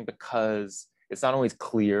challenging because it's not always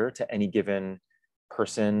clear to any given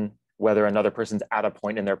person whether another person's at a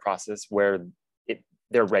point in their process where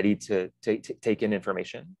they're ready to take in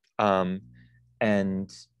information. And,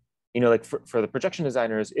 you know, like for the projection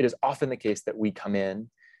designers, it is often the case that we come in,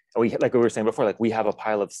 and we, like we were saying before, like we have a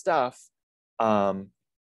pile of stuff,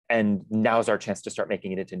 and now's our chance to start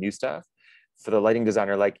making it into new stuff. For the lighting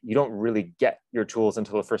designer, like you don't really get your tools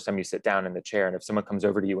until the first time you sit down in the chair. And if someone comes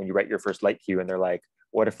over to you when you write your first light cue and they're like,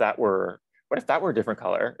 what if that were a different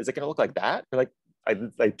color? Is it going to look like that? You're like,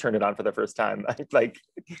 I turned it on for the first time. Like,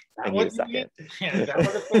 I need a second. Yeah, that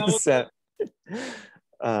what it's gonna look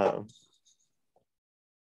So,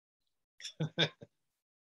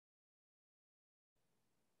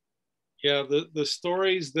 yeah, the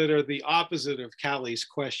stories that are the opposite of Callie's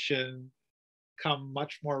question come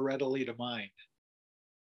much more readily to mind.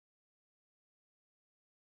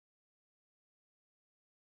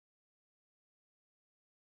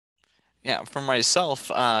 Yeah, for myself,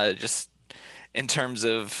 just in terms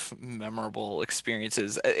of memorable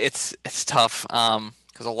experiences, it's tough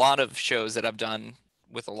because a lot of shows that I've done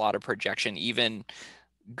with a lot of projection, even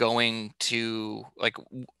going to like,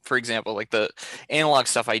 for example, like the analog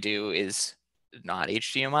stuff I do is not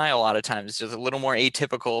HDMI a lot of times, just a little more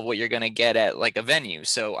atypical of what you're going to get at like a venue.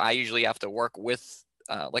 So I usually have to work with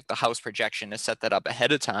like the house projection to set that up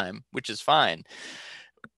ahead of time, which is fine.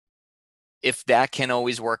 If that can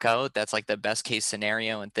always work out, that's like the best case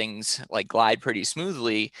scenario and things like glide pretty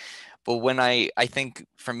smoothly. But when I think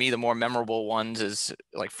for me, the more memorable ones is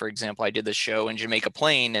like, for example, I did the show in Jamaica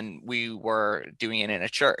Plain and we were doing it in a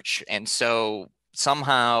church. And so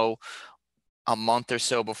somehow a month or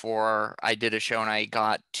so before I did a show and I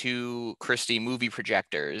got 2 Christie movie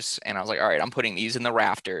projectors and I was like, all right, I'm putting these in the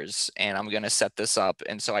rafters and I'm going to set this up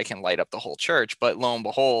and so I can light up the whole church. But lo and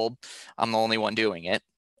behold, I'm the only one doing it.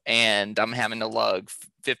 And I'm having to lug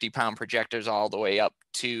 50-pound projectors all the way up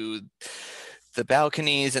to the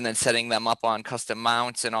balconies and then setting them up on custom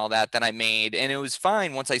mounts and all that I made. And it was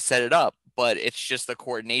fine once I set it up, but it's just the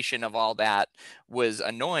coordination of all that was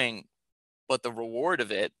annoying. But the reward of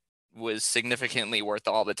it was significantly worth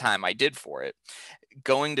all the time I did for it.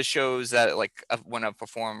 Going to shows that like when I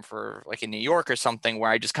perform for like in New York or something where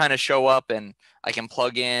I just kind of show up and I can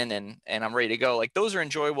plug in and I'm ready to go. Like those are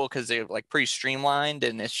enjoyable because they're like pretty streamlined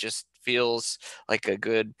and it's just feels like a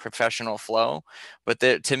good professional flow. But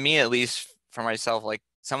to me, at least for myself, like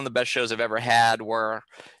some of the best shows I've ever had were,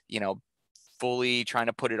 you know, fully trying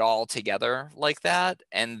to put it all together like that.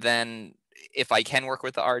 And then if I can work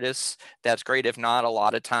with the artists, that's great. If not, a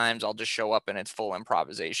lot of times I'll just show up and it's full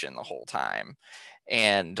improvisation the whole time.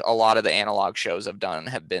 And a lot of the analog shows I've done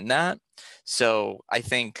have been that. So I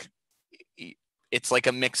think it's like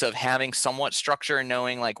a mix of having somewhat structure and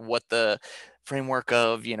knowing like what the framework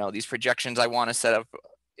of, you know, these projections I want to set up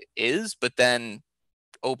is, but then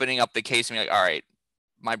opening up the case and be like, all right,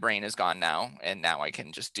 my brain is gone now. And now I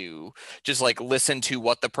can just like listen to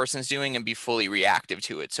what the person's doing and be fully reactive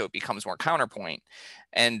to it. So it becomes more counterpoint.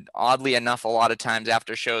 And oddly enough, a lot of times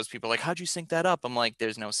after shows, people are like, how'd you sync that up? I'm like,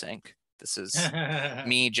 there's no sync. This is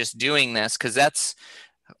me just doing this. Cause that's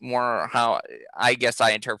more how I guess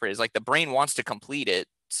I interpret it, is like the brain wants to complete it.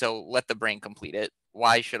 So let the brain complete it.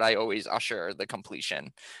 Why should I always usher the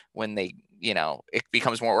completion when they, you know, it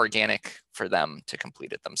becomes more organic for them to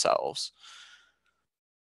complete it themselves.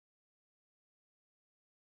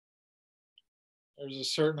 There's a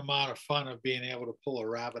certain amount of fun of being able to pull a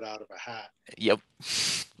rabbit out of a hat. Yep.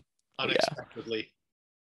 Unexpectedly. Yeah.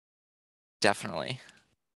 Definitely.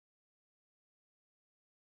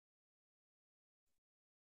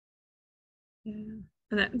 Yeah.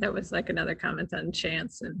 And that was like another comment on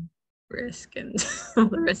chance and risk and all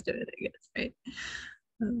the rest of it, I guess, right?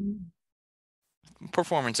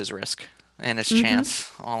 Performance is risk and it's Mhm.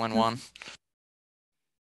 chance all in one.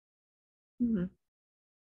 Mhm.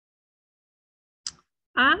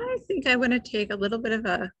 I think I want to take a little bit of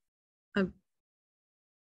a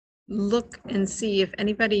look and see if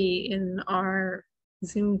anybody in our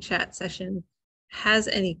Zoom chat session has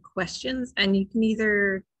any questions, and you can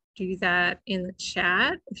either do that in the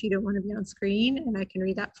chat if you don't want to be on screen and I can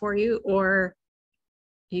read that for you, or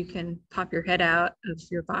you can pop your head out of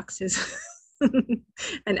your boxes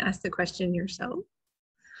and ask the question yourself.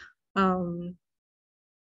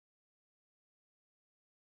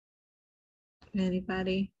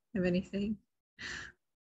 Anybody have anything?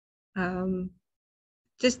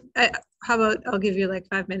 Just how about I'll give you like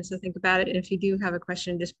 5 minutes to think about it, and if you do have a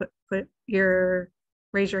question, just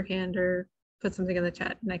raise your hand or put something in the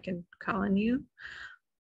chat and I can call on you.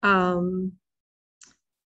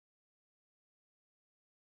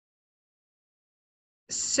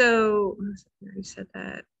 So I already said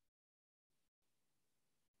that.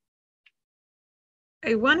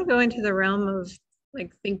 I want to go into the realm of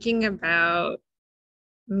like thinking about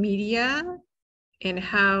media and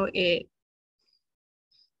how it's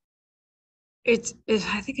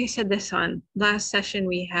I think I said this on last session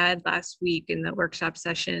we had last week in the workshop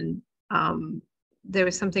session. There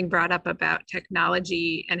was something brought up about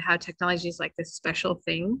technology and how technology is like this special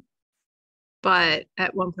thing. But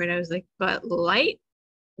at one point I was like, but light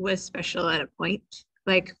was special at a point.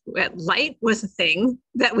 Like light was a thing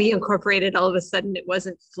that we incorporated. All of a sudden it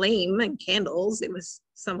wasn't flame and candles. It was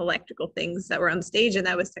some electrical things that were on stage, and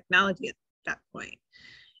that was technology at that point.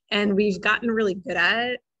 And we've gotten really good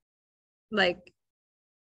at it, like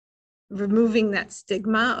removing that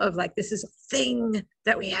stigma of like, this is a thing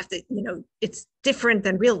that we have to, it's different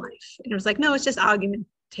than real life. And it was like, no, it's just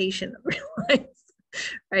augmentation of real life.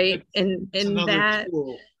 Right. And that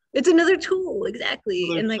tool. It's another tool. Exactly.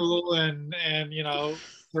 Another and like tool, and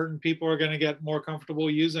certain people are going to get more comfortable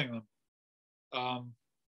using them.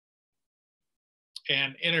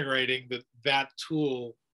 And integrating that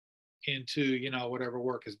tool into, whatever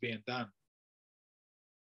work is being done.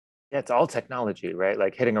 Yeah, it's all technology, right?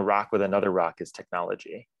 Like hitting a rock with another rock is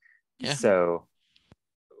technology. Yeah. So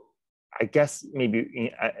I guess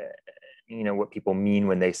maybe, what people mean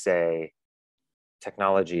when they say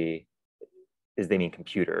technology is they mean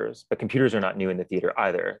computers, but computers are not new in the theater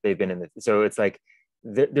either. They've been in the, so it's like,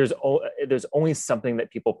 there's only something that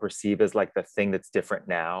people perceive as like the thing that's different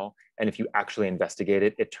now. And if you actually investigate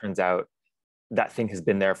it, it turns out that thing has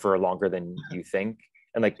been there for longer than you think.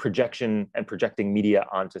 And like projection and projecting media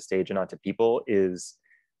onto stage and onto people is,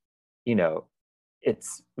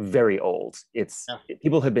 it's very old.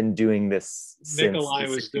 People have been doing this since Nikolai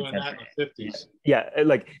was doing that in the 50s. Yeah,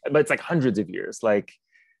 but it's like hundreds of years. Like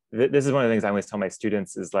this is one of the things I always tell my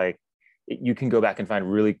students is like, you can go back and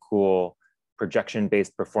find really cool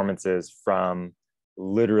projection-based performances from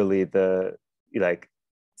literally the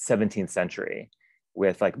 17th century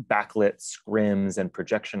with like backlit scrims and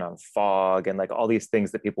projection on fog and like all these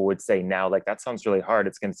things that people would say now, like that sounds really hard.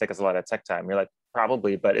 It's going to take us a lot of tech time. You're like,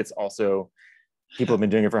 probably, but it's also, people have been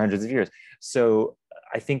doing it for hundreds of years. So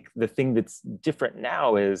I think the thing that's different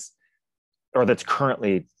now is, or that's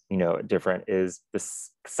currently, different, is the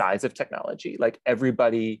size of technology. Like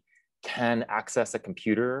everybody can access a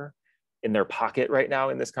computer in their pocket right now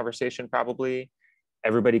in this conversation, probably.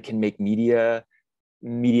 Everybody can make media.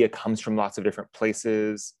 Media comes from lots of different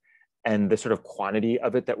places, and the sort of quantity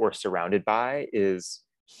of it that we're surrounded by is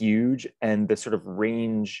huge, and the sort of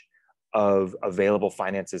range of available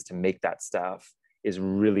finances to make that stuff is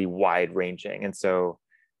really wide ranging. And so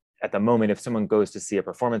at the moment, if someone goes to see a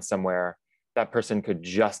performance somewhere, that person could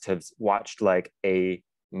just have watched like a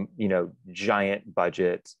giant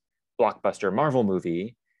budget blockbuster Marvel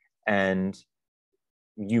movie, and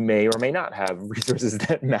you may or may not have resources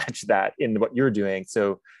that match that in what you're doing.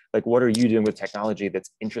 So like, what are you doing with technology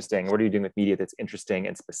that's interesting? What are you doing with media that's interesting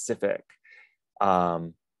and specific?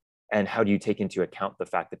 And how do you take into account the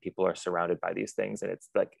fact that people are surrounded by these things, and it's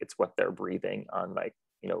like, it's what they're breathing on, like,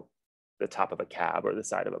 the top of a cab or the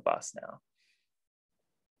side of a bus now.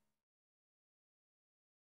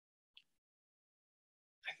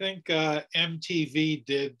 I think MTV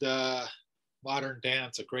did modern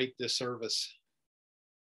dance a great disservice.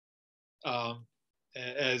 MTV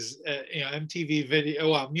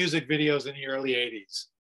music videos in the early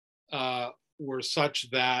 80s were such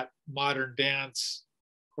that modern dance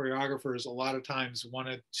choreographers a lot of times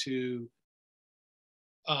wanted to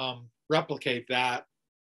replicate that,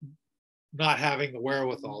 not having the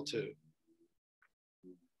wherewithal to.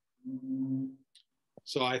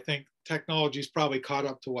 So I think technology's probably caught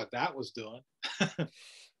up to what that was doing.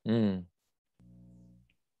 Mm.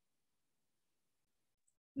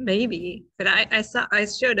 Maybe, but I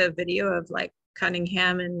showed a video of like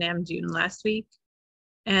Cunningham and Namjoon last week,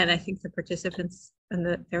 and I think the participants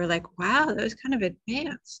they were like, "Wow, that was kind of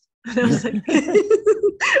advanced." And I was like, "Yeah,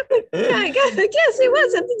 I guess it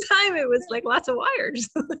was at the time. It was like lots of wires,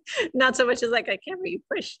 not so much as like a camera you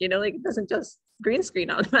push. You know, like it doesn't just green screen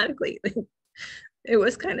automatically. It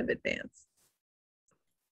was kind of advanced."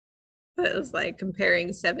 But it was like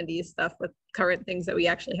comparing 70s stuff with current things that we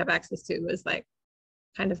actually have access to was like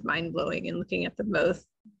kind of mind blowing, and looking at them both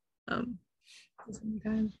at the same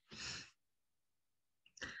time.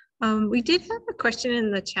 We did have a question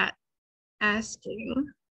in the chat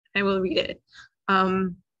asking, I will read it.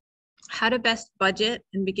 How to best budget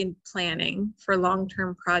and begin planning for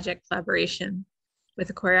long-term project collaboration with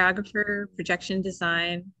a choreographer, projection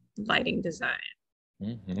design, lighting design.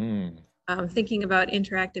 Mm-hmm. Thinking about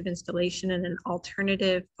interactive installation in an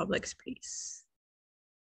alternative public space.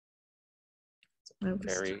 I'll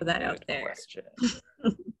just Very throw that good out there. question.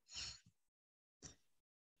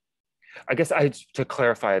 I guess to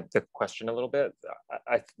clarify the question a little bit,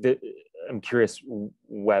 I'm curious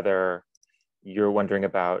whether you're wondering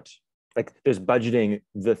about, like, there's budgeting,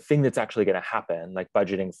 the thing that's actually going to happen, like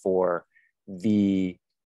budgeting for the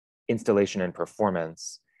installation and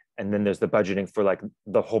performance, and then there's the budgeting for like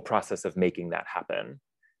the whole process of making that happen,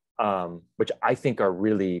 which I think are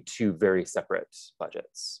really two very separate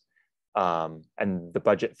budgets. And the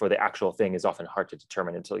budget for the actual thing is often hard to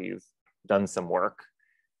determine until you've done some work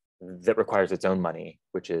that requires its own money,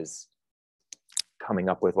 which is coming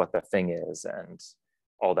up with what the thing is and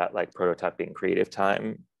all that like prototyping, creative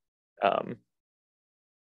time,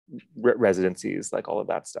 residencies, like all of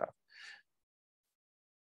that stuff.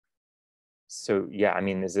 So yeah, I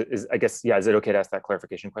mean, I guess, yeah, is it okay to ask that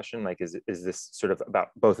clarification question? Like, is this sort of about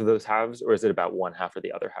both of those halves, or is it about one half or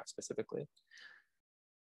the other half specifically?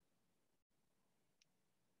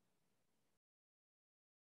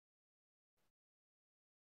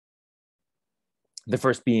 The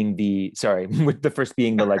first being the, sorry, with the first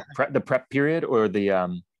being the like the prep period, or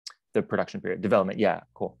the production period, development. Yeah,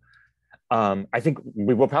 cool. I think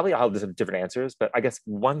we will probably all have different answers, but I guess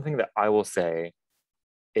one thing that I will say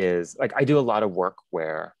is, like, I do a lot of work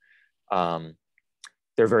where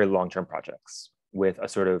they're very long-term projects with a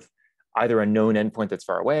sort of either a known endpoint that's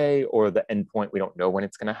far away, or the endpoint we don't know when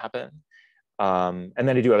it's going to happen. And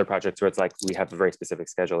then I do other projects where it's like we have a very specific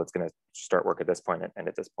schedule. It's going to start work at this point and end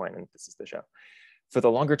at this point, and this is the show. For the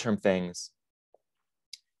longer term things,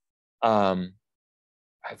 I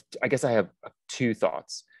guess I have two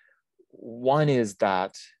thoughts. One is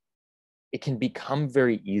that it can become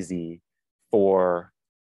very easy for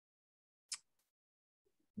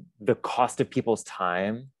the cost of people's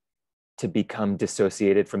time to become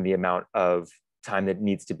dissociated from the amount of time that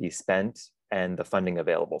needs to be spent and the funding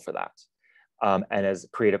available for that. And as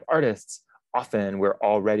creative artists, often we're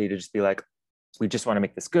all ready to just be like, we just want to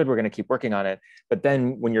make this good, we're going to keep working on it. But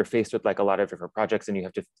then when you're faced with like a lot of different projects and you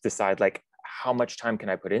have to decide like, how much time can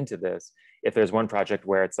I put into this? If there's one project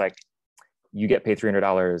where it's like, you get paid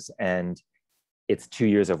 $300 and it's 2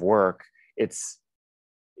 years of work, you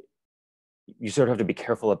sort of have to be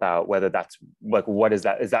careful about whether that's like, what is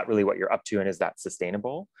that? Is that really what you're up to? And is that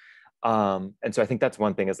sustainable? And so I think that's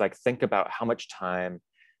one thing, is like, think about how much time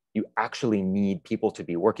you actually need people to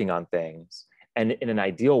be working on things. And in an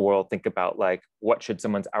ideal world, think about like, what should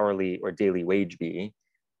someone's hourly or daily wage be,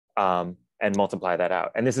 and multiply that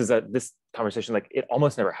out. And this conversation, like, it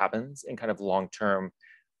almost never happens in kind of long-term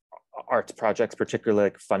arts projects,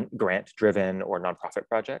 particularly like grant-driven or nonprofit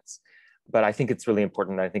projects. But I think it's really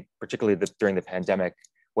important. I think particularly during the pandemic,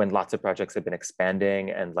 when lots of projects have been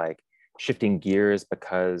expanding and like shifting gears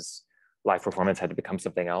because live performance had to become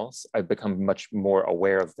something else, I've become much more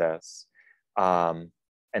aware of this.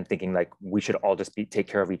 And thinking like, we should all just take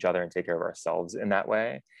care of each other and take care of ourselves in that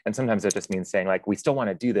way. And sometimes it just means saying like, we still want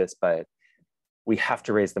to do this, but we have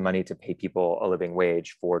to raise the money to pay people a living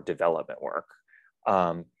wage for development work.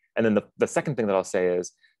 And then the second thing that I'll say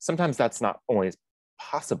is, sometimes that's not always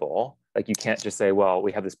possible. Like, you can't just say, well,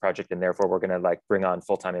 we have this project and therefore we're going to like bring on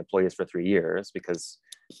full-time employees for 3 years, because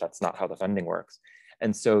that's not how the funding works.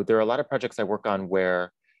 And so there are a lot of projects I work on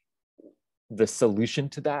where the solution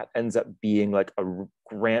to that ends up being like a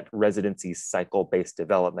grant residency cycle-based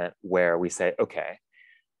development, where we say, okay,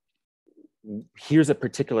 here's a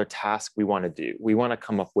particular task we want to do. We want to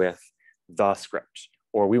come up with the script,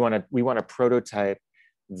 or we want to prototype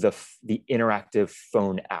the interactive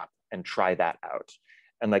phone app and try that out.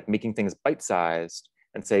 And like making things bite-sized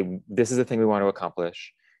and say, this is the thing we want to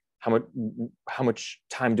accomplish. how much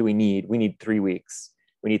time do we need? We need 3 weeks.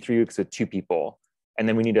 We need 3 weeks with 2 people. And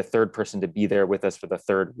then we need a third person to be there with us for the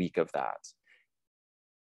 3rd week of that.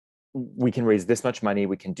 We can raise this much money,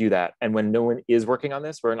 we can do that. And when no one is working on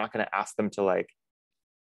this, we're not going to ask them to like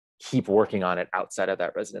keep working on it outside of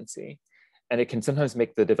that residency. And it can sometimes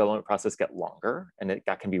make the development process get longer, and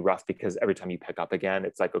that can be rough because every time you pick up again,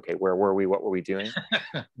 it's like, okay, where were we? What were we doing?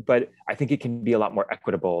 But I think it can be a lot more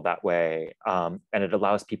equitable that way. And it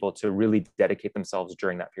allows people to really dedicate themselves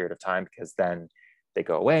during that period of time, because then they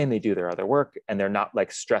go away and they do their other work, and they're not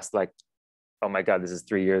like stressed, like, oh my God, this is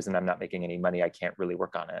 3 years and I'm not making any money. I can't really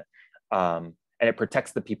work on it. And it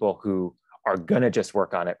protects the people who are gonna just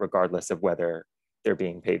work on it regardless of whether they're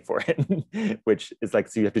being paid for it, which is like,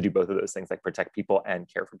 so you have to do both of those things, like protect people and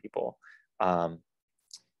care for people.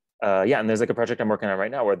 Yeah, and there's like a project I'm working on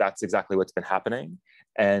right now where that's exactly what's been happening.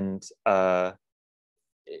 And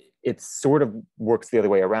it sort of works the other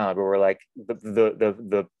way around, where we're like,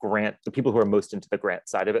 the grant, the people who are most into the grant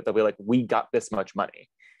side of it, they'll be like, we got this much money.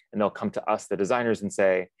 And they'll come to us, the designers, and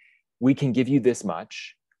say, we can give you this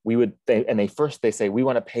much. They say, we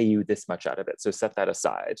want to pay you this much out of it. So set that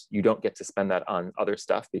aside. You don't get to spend that on other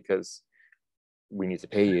stuff because we need to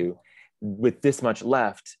pay you. With this much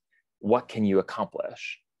left, what can you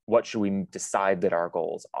accomplish? What should we decide that our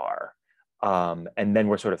goals are? And then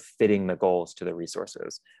we're sort of fitting the goals to the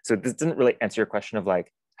resources. So this didn't really answer your question of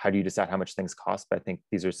like, how do you decide how much things cost? But I think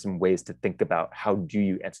these are some ways to think about how do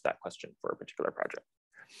you answer that question for a particular project.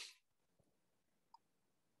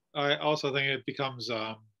 I also think it becomes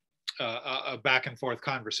a back and forth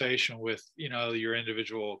conversation with, you know, your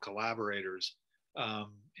individual collaborators,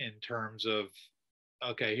 in terms of,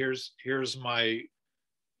 okay, here's my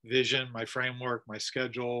vision, my framework, my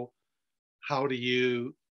schedule. How do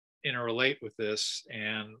you interrelate with this,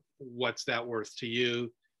 and what's that worth to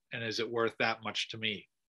you, and is it worth that much to me?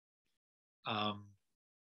 And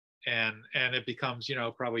it becomes, you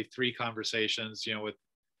know, probably 3 conversations, you know, with,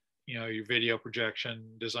 you know, your video projection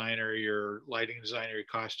designer, your lighting designer, your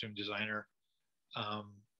costume designer,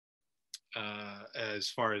 as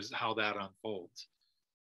far as how that unfolds.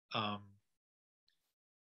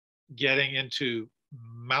 Getting into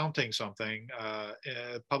mounting something,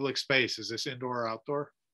 public space, is this indoor or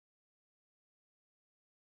outdoor?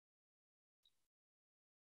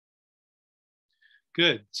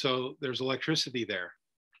 Good, so there's electricity there.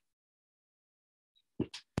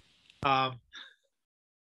 I'm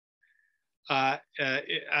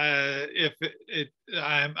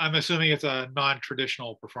assuming it's a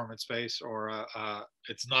non-traditional performance space, or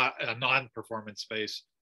it's not a non-performance space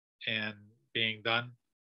and being done.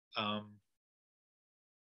 I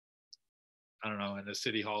don't know, in the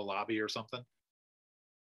city hall lobby or something.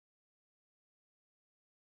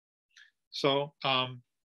 So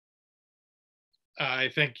I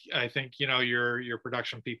think you know, your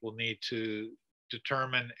production people need to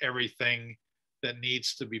determine everything that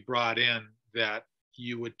needs to be brought in that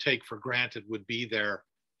you would take for granted would be there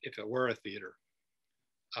if it were a theater.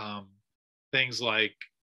 Things like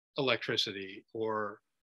electricity, or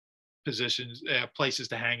positions, places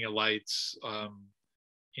to hang your lights,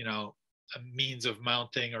 you know, a means of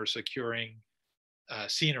mounting or securing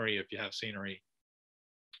scenery if you have scenery.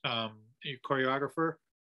 Your choreographer,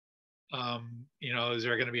 you know, is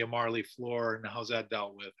there going to be a Marley floor, and how's that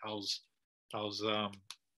dealt with? How's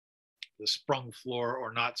the sprung floor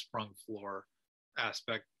or not sprung floor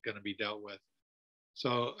aspect going to be dealt with?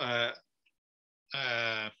 So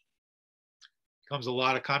comes a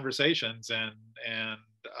lot of conversations, and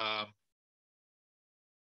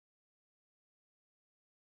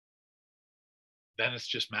then it's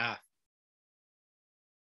just math.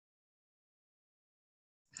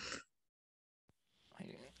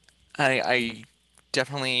 I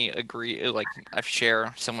definitely agree. Like, I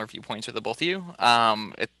share similar viewpoints with the both of you.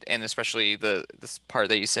 And especially this part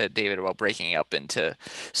that you said, David, about breaking up into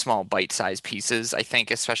small bite-sized pieces. I think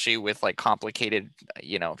especially with like complicated,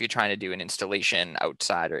 you know, if you're trying to do an installation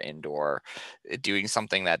outside or indoor, doing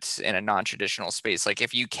something that's in a non-traditional space, like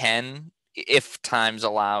if you can, if times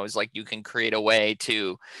allows, like you can create a way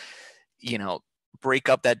to, you know, break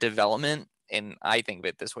up that development. And I think of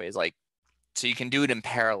it this way, is like, so you can do it in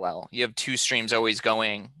parallel. You have 2 streams always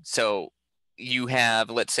going. So you have,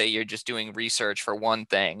 let's say you're just doing research for one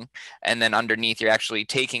thing, and then underneath you're actually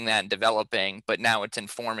taking that and developing, but now it's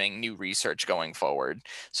informing new research going forward.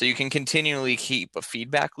 So you can continually keep a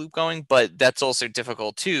feedback loop going, but that's also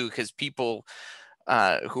difficult too, because people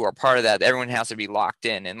who are part of that, everyone has to be locked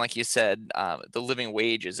in. And like you said, the living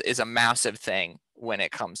wage is a massive thing when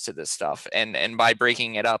it comes to this stuff. And by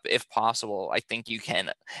breaking it up, if possible, I think you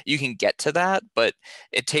can get to that, but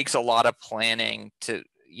it takes a lot of planning to,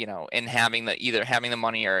 you know, and having either having the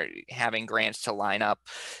money or having grants to line up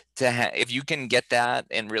if you can get that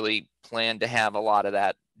and really plan to have a lot of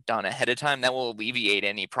that done ahead of time, that will alleviate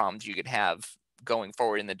any problems you could have going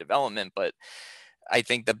forward in the development. But I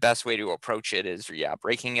think the best way to approach it is,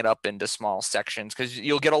 breaking it up into small sections, because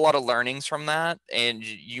you'll get a lot of learnings from that, and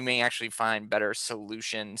you may actually find better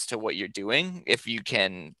solutions to what you're doing if you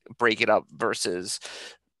can break it up versus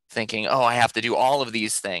thinking, oh, I have to do all of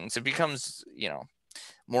these things. It becomes, you know,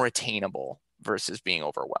 more attainable versus being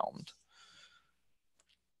overwhelmed.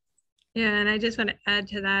 Yeah, and I just want to add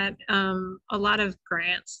to that, a lot of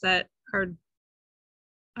grants that are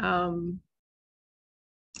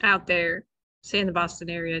out there, say in the Boston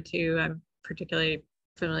area too, I'm particularly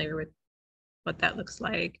familiar with what that looks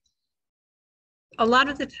like. A lot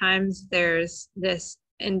of the times there's this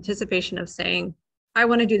anticipation of saying, I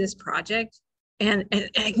want to do this project and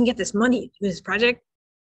I can get this money to do this project,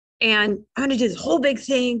 and I'm going to do this whole big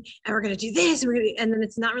thing, and we're going to do this, and then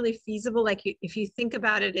it's not really feasible. Like if you think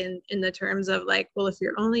about it in the terms of like, well, if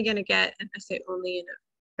you're only going to get, and I say only in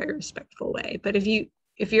a very respectful way, but if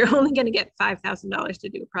you're only going to get $5,000 to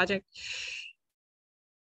do a project,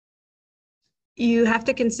 you have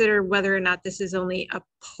to consider whether or not this is only a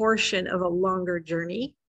portion of a longer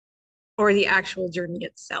journey or the actual journey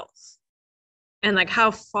itself. And like, how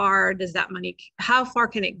far does that money, how far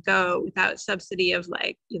can it go without subsidy of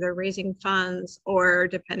like either raising funds or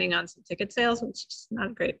depending on some ticket sales, which is not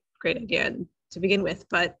a great idea to begin with.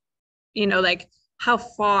 But, you know, like how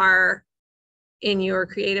far in your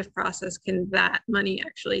creative process can that money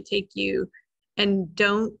actually take you? And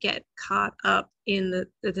don't get caught up in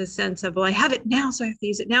the sense of, well, I have it now, so I have to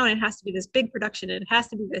use it now, and it has to be this big production, and it has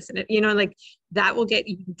to be this, and it, you know, like that will get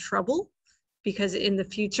you in trouble, because in the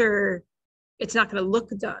future, it's not going to look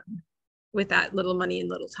done with that little money and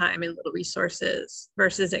little time and little resources,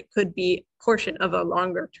 versus it could be a portion of a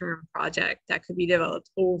longer term project that could be developed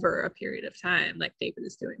over a period of time, like David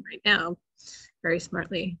is doing right now, very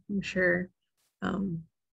smartly, I'm sure.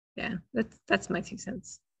 Yeah, that's my 2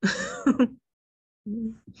 cents.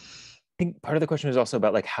 I think part of the question is also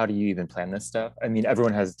about like, how do you even plan this stuff? I mean,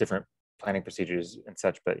 everyone has different planning procedures and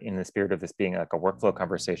such, but in the spirit of this being like a workflow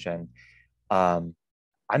conversation, I'm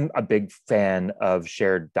a big fan of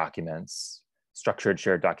shared documents, structured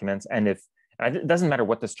shared documents. And it doesn't matter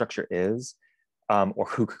what the structure is, or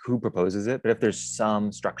who proposes it, but if there's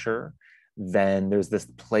some structure, then there's this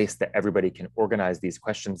place that everybody can organize these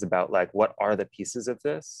questions about, like, what are the pieces of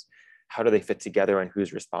this? How do they fit together, and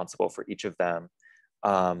who's responsible for each of them?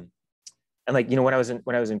 And like, you know, when I was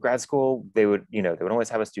in grad school, they would always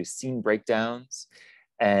have us do scene breakdowns.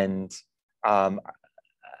 And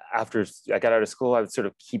after I got out of school, I would sort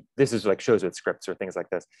of keep, this is like shows with scripts or things like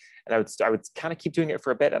this. And I would kind of keep doing it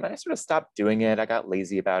for a bit. And then I sort of stopped doing it. I got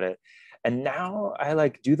lazy about it. And now I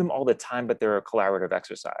like do them all the time, but they're a collaborative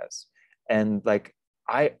exercise. And like,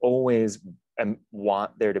 I always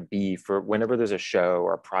want there to be, for whenever there's a show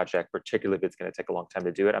or a project, particularly if it's going to take a long time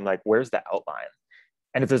to do it, I'm like, where's the outline?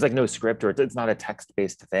 And if there's like no script, or it's not a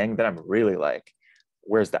text-based thing, then I'm really like,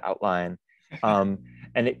 where's the outline?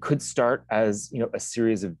 And it could start as, you know, a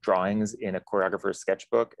series of drawings in a choreographer's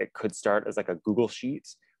sketchbook. It could start as like a Google sheet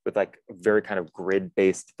with like a very kind of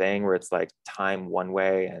grid-based thing where it's like time one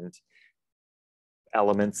way and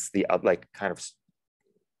elements, the like kind of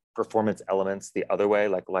performance elements the other way,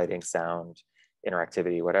 like lighting, sound,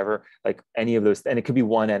 interactivity, whatever, like any of those. And it could be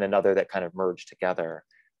one and another that kind of merge together.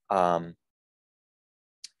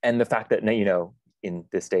 And the fact that, you know, in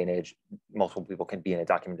this day and age, multiple people can be in a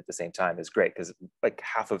document at the same time is great, because like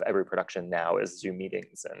half of every production now is Zoom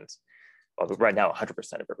meetings, and well, right now 100%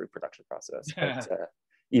 of every production process. But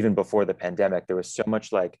even before the pandemic, there was so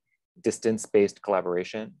much like distance-based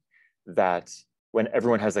collaboration that when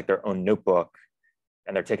everyone has like their own notebook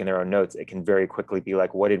and they're taking their own notes, it can very quickly be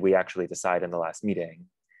like, what did we actually decide in the last meeting?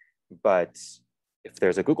 But if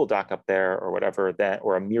there's a Google Doc up there or whatever, that,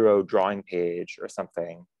 or a Miro drawing page or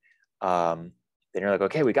something, then you're like,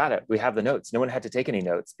 okay, we got it. We have the notes. No one had to take any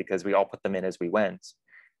notes because we all put them in as we went.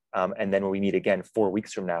 And then when we meet again 4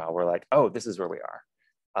 weeks from now, we're like, oh, this is where we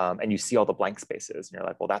are. And you see all the blank spaces and you're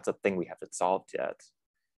like, well, that's a thing we haven't solved yet.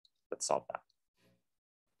 Let's solve that.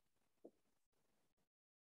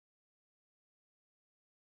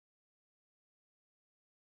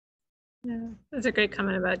 Yeah, that's a great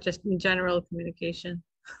comment about just in general communication.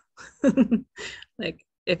 Like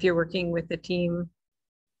if you're working with a team,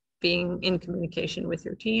 being in communication with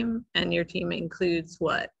your team, and your team includes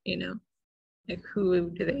what, you know, like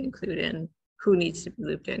who do they include in, who needs to be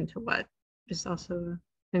looped into what, is also an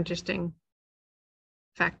interesting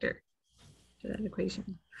factor to that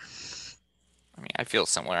equation. I mean, I feel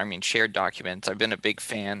similar. I mean, shared documents. I've been a big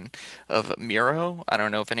fan of Miro. I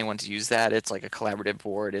don't know if anyone's used that. It's like a collaborative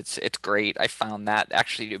board. It's great. I found that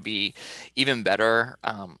actually to be even better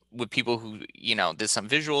with people who, you know, there's some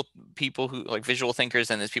visual people who like visual thinkers,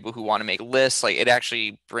 and there's people who want to make lists. Like it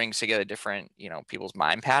actually brings together different, you know, people's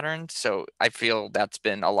mind patterns. So I feel that's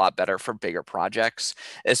been a lot better for bigger projects,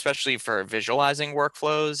 especially for visualizing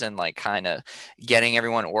workflows and like kind of getting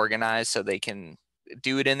everyone organized so they can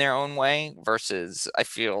do it in their own way versus I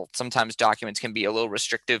feel sometimes documents can be a little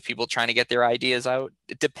restrictive, people trying to get their ideas out,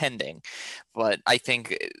 depending. But I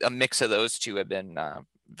think a mix of those two have been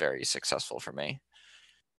very successful for me.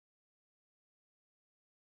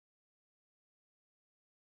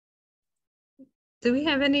 Do we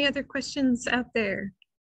have any other questions out there?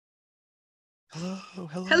 Hello,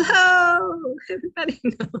 hello. Hello, everybody.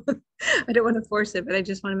 No, I don't want to force it, but I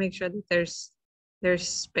just want to make sure that there's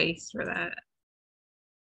space for that.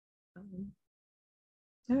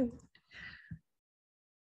 All right.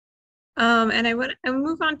 And I want to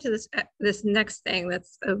move on to this next thing.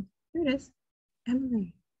 That's here it is,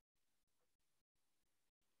 Emily.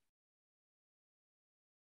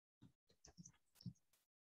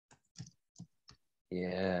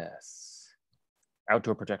 Yes.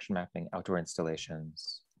 Outdoor projection mapping, outdoor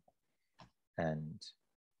installations, and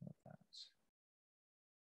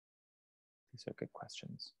these are good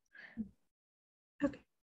questions. Okay.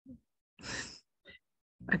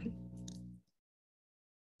 Okay.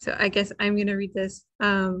 So I guess I'm going to read this.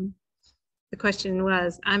 The question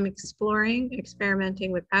was, I'm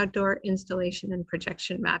experimenting with outdoor installation and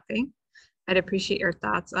projection mapping. I'd appreciate your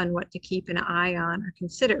thoughts on what to keep an eye on or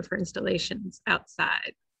consider for installations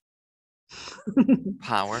outside.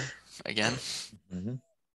 Power again. Mm-hmm.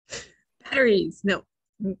 Batteries, no.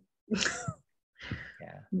 Yeah.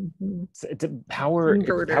 Mm-hmm. So power is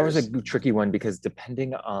a Inverters. tricky one because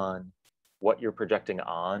depending on what you're projecting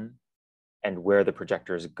on and where the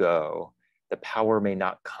projectors go, the power may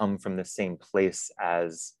not come from the same place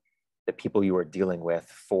as the people you are dealing with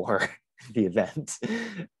for the event.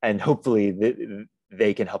 And hopefully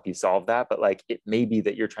they can help you solve that. But like, it may be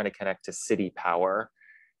that you're trying to connect to city power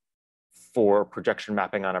for projection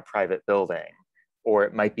mapping on a private building. Or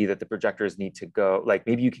it might be that the projectors need to go, like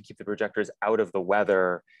maybe you can keep the projectors out of the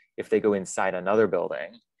weather if they go inside another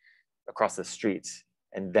building across the street.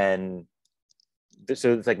 And then,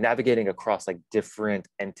 so it's like navigating across like different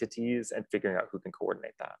entities and figuring out who can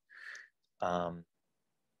coordinate that.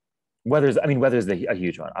 Weather's a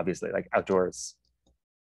huge one, obviously, like outdoors,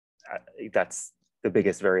 that's the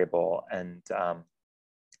biggest variable. And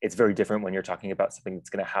it's very different when you're talking about something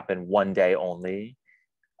that's gonna happen one day only.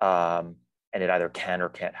 And it either can or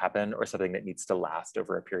can't happen, or something that needs to last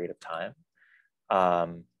over a period of time.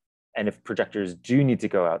 And if projectors do need to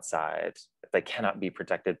go outside, if they cannot be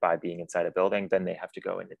protected by being inside a building, then they have to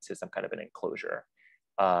go into some kind of an enclosure.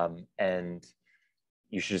 And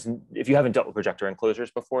you should just, if you haven't dealt with projector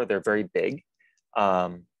enclosures before, they're very big.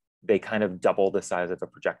 They kind of double the size of a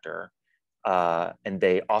projector. And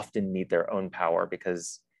they often need their own power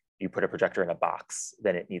because you put a projector in a box,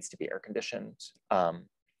 then it needs to be air conditioned.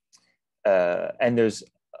 And there's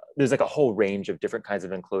like a whole range of different kinds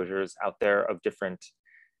of enclosures out there of different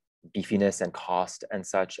beefiness and cost and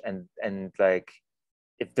such. And like,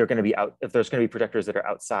 if there's going to be projectors that are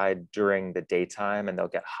outside during the daytime and they'll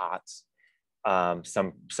get hot,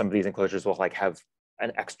 some of these enclosures will like have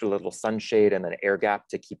an extra little sunshade and an air gap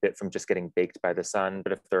to keep it from just getting baked by the sun.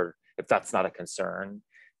 But if that's not a concern,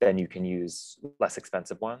 then you can use less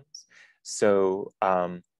expensive ones. So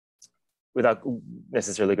without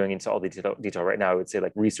necessarily going into all the detail right now, I would say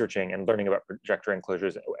like researching and learning about projector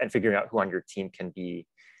enclosures and figuring out who on your team can be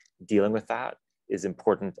dealing with that is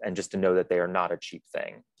important. And just to know that they are not a cheap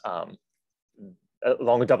thing.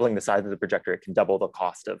 Along with doubling the size of the projector, it can double the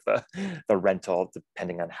cost of the rental,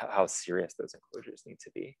 depending on how serious those enclosures need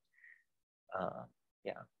to be.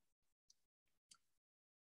 Yeah.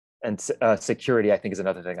 And security, I think, is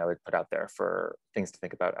another thing I would put out there for things to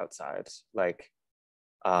think about outside. Like,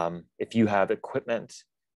 if you have equipment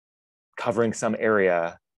covering some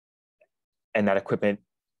area and that equipment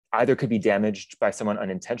either could be damaged by someone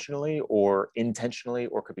unintentionally or intentionally,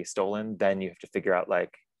 or could be stolen, then you have to figure out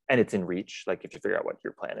like, and it's in reach, like you have to figure out what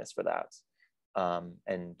your plan is for that.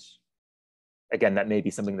 And again, that may be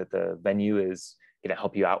something that the venue is gonna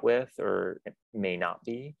help you out with, or it may not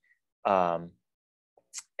be. And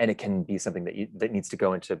it can be something that needs to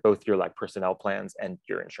go into both your like personnel plans and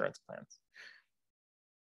your insurance plans.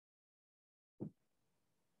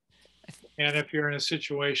 And if you're in a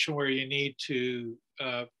situation where you need to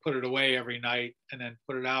put it away every night and then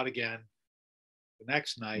put it out again the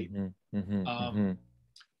next night,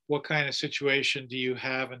 what kind of situation do you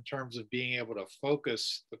have in terms of being able to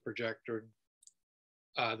focus the projector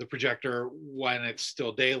when it's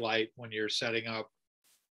still daylight when you're setting up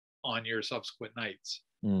on your subsequent nights?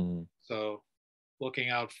 So looking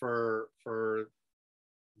out for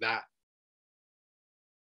that.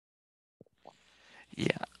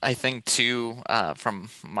 Yeah, I think too, from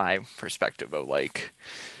my perspective of like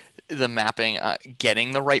the mapping,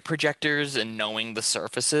 getting the right projectors and knowing the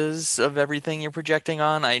surfaces of everything you're projecting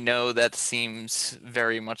on. I know that seems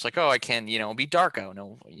very much like, oh, I can, be dark. Oh,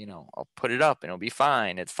 no, I'll put it up and it'll be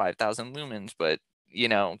fine. It's 5,000 lumens, but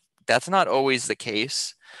that's not always the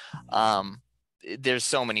case. There's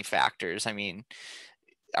so many factors. I mean,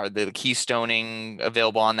 are the keystoning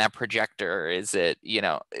available on that projector? Is it,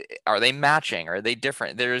 are they matching? Are they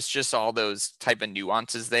different? There's just all those type of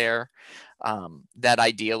nuances there that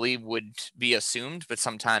ideally would be assumed, but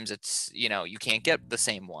sometimes it's, you can't get the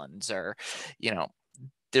same ones, or,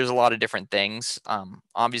 there's a lot of different things.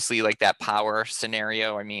 Obviously, like that power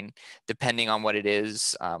scenario, I mean, depending on what it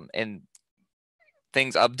is, and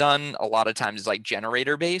things I've done a lot of times is like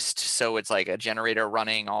generator based. So it's like a generator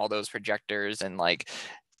running all those projectors, and like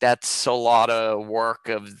that's a lot of work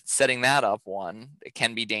of setting that up. One, it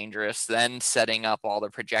can be dangerous. Then setting up all the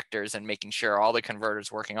projectors and making sure all the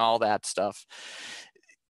converters working, all that stuff.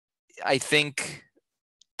 I think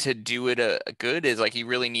to do it a good is like you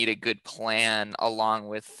really need a good plan along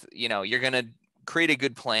with, you're going to create a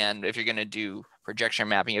good plan. If you're going to do projection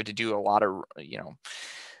mapping, you have to do a lot of,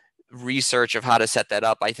 research of how to set that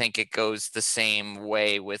up. I think it goes the same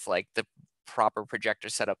way with like the proper projector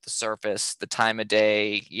setup, the surface, the time of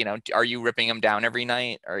day. Are you ripping them down every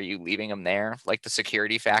night? Are you leaving them there? Like the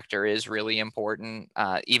security factor is really important.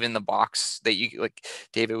 Even the box that you, like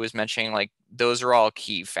David was mentioning, like those are all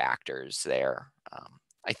key factors there.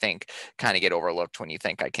 I think kind of get overlooked when you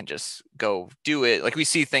think I can just go do it. Like we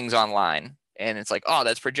see things online and it's like, oh,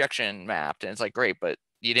 that's projection mapped. And it's like, great, but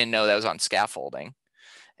you didn't know that was on scaffolding.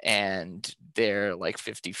 And they're like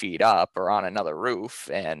 50 feet up or on another roof,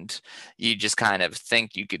 and you just kind of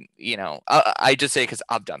think you can, I just say because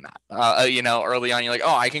I've done that, early on you're like,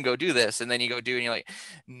 oh, I can go do this, and then you go do it and you're like,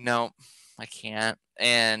 no, I can't.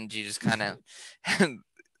 And you just kind of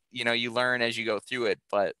you learn as you go through it.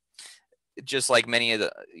 But just like many of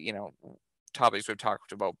the topics we've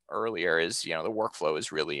talked about earlier is, the workflow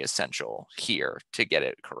is really essential here to get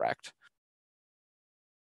it correct.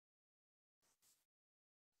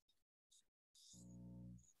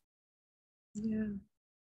 Yeah.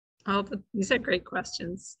 These are great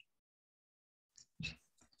questions.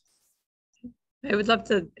 I would love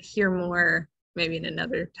to hear more, maybe in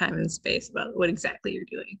another time and space, about what exactly you're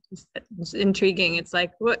doing. It's intriguing. It's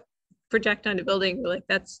like, what project on a building? We're like,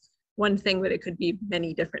 that's one thing, but it could be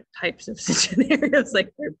many different types of scenarios.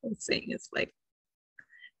 Like they're both saying, it's like,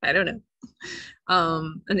 I don't know.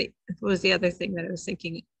 And what was the other thing that I was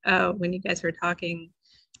thinking? Oh, when you guys were talking,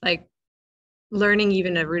 like learning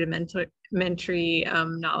even a rudimentary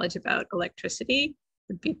knowledge about electricity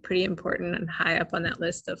would be pretty important and high up on that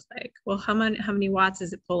list of like, well, how many watts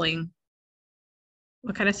is it pulling?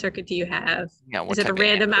 What kind of circuit do you have? Yeah, is it a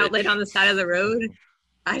random outlet on the side of the road?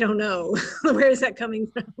 I don't know. Where is that coming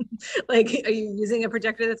from? Like, are you using a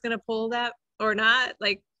projector that's going to pull that or not?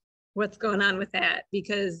 Like, what's going on with that?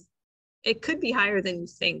 Because it could be higher than you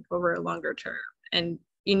think over a longer term. And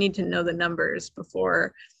you need to know the numbers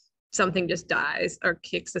before something just dies or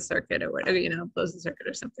kicks the circuit or whatever, blows the circuit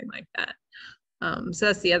or something like that. So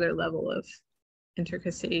that's the other level of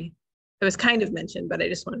intricacy. It was kind of mentioned, but I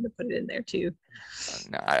just wanted to put it in there too.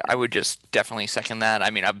 No, I would just definitely second that.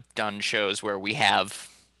 I mean, I've done shows where we have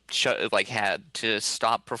had to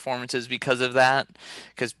stop performances because of that,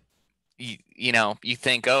 because you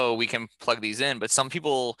think, oh, we can plug these in, but some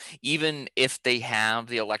people, even if they have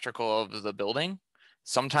the electrical of the building,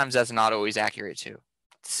 sometimes that's not always accurate too.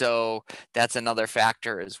 So that's another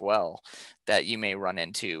factor as well that you may run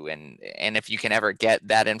into, and if you can ever get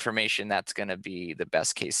that information, that's going to be the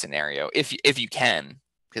best case scenario if you can,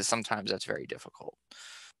 because sometimes that's very difficult.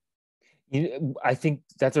 I think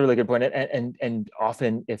that's a really good point. And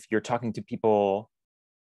often if you're talking to people,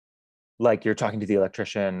 like you're talking to the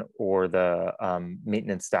electrician or the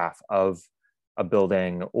maintenance staff of a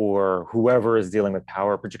building or whoever is dealing with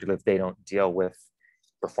power, particularly if they don't deal with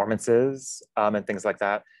performances and things like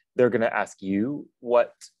that, they're going to ask you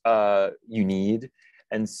what you need.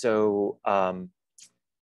 And so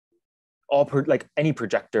like any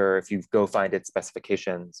projector, if you go find its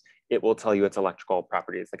specifications, it will tell you its electrical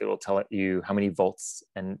properties. Like it will tell you how many volts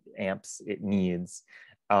and amps it needs.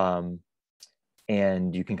 And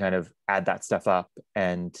you can kind of add that stuff up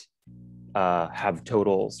and have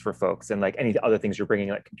totals for folks, and like any other things you're bringing,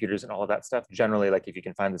 like computers and all of that stuff. Generally, like if you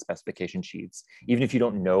can find the specification sheets, even if you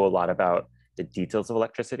don't know a lot about the details of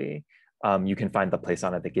electricity, you can find the place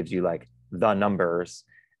on it that gives you like the numbers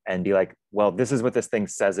and be like, well, this is what this thing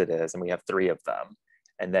says it is, and we have 3 of them.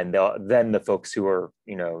 And then then the folks who are,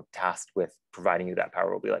 you know, tasked with providing you that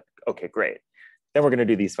power will be like, okay, great. Then we're going to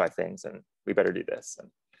do these 5 things, and we better do this.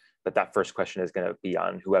 But that first question is going to be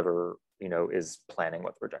on whoever, you know, is planning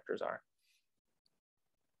what the projectors are.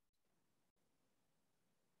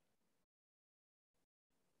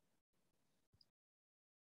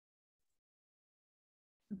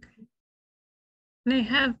 Okay. And I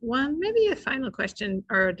have one, maybe a final question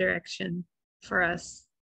or a direction for us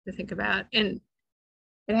to think about. And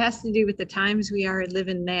it has to do with the times we are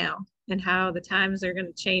living now and how the times are going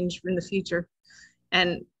to change in the future.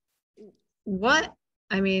 And what,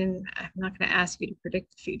 I mean, I'm not going to ask you to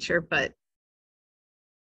predict the future, but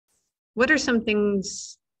what are some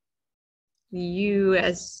things you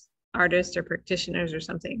as artists or practitioners or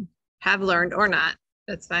something have learned, or not?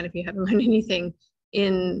 That's fine if you haven't learned anything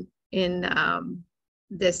in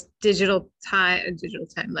this digital time,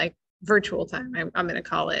 like virtual time, I'm going to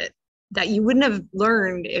call it, that you wouldn't have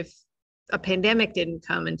learned if a pandemic didn't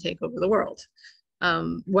come and take over the world.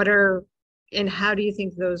 What are, and how do you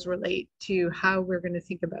think those relate to how we're going to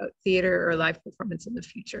think about theater or live performance in the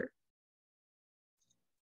future,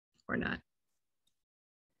 or not?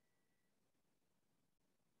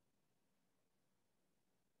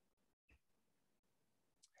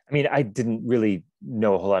 I mean, I didn't really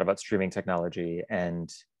know a whole lot about streaming technology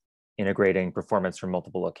and integrating performance from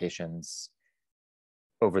multiple locations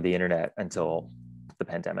over the internet until the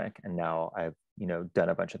pandemic. And now I've, you know, done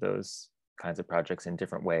a bunch of those kinds of projects in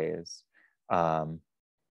different ways. And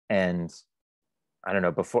I don't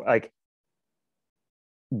know, before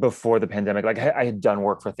the pandemic, like I had done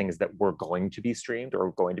work for things that were going to be streamed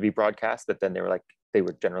or going to be broadcast, but then they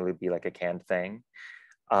would generally be like a canned thing.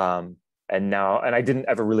 And I didn't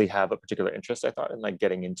ever really have a particular interest, I thought, in like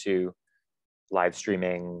getting into live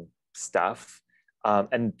streaming stuff.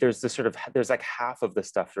 And there's like half of the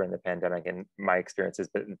stuff during the pandemic in my experience has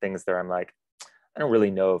been things that I'm like, I don't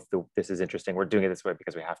really know if this is interesting. We're doing it this way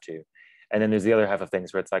because we have to. And then there's the other half of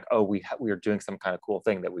things where it's like, oh, we are doing some kind of cool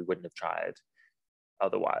thing that we wouldn't have tried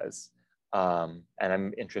otherwise. And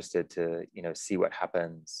I'm interested to, you know, see what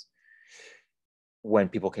happens when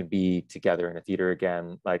people can be together in a theater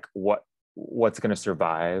again, like what's going to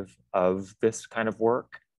survive of this kind of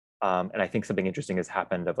work. And I think something interesting has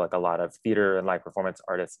happened of like a lot of theater and live performance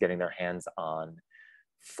artists getting their hands on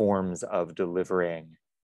forms of delivering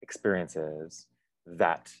experiences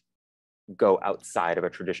that go outside of a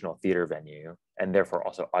traditional theater venue, and therefore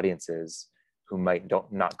also audiences who might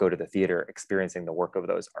not go to the theater experiencing the work of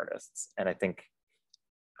those artists. And I think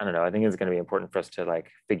it's going to be important for us to like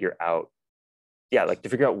figure out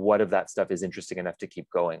what of that stuff is interesting enough to keep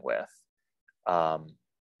going with on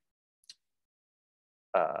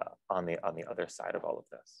the other side of all of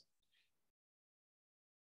this.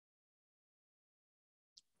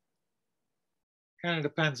 Kind of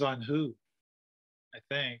depends on who, I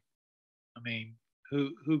think. I mean,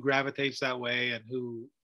 who gravitates that way and who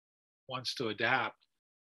wants to adapt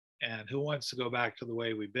and who wants to go back to the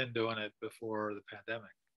way we've been doing it before the pandemic.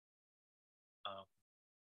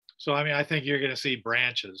 So, I mean, I think you're going to see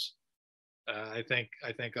branches. I think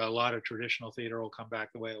a lot of traditional theater will come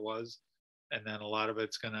back the way it was, and then a lot of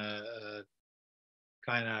it's going to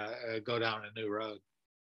kind of go down a new road.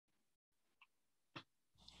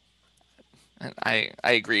 And I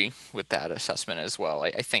agree with that assessment as well.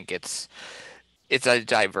 I think it's a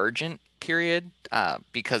divergent period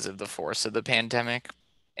because of the force of the pandemic,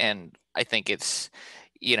 and I think it's,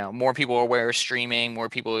 you know, more people are aware of streaming, more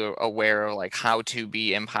people are aware of like how to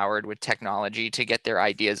be empowered with technology to get their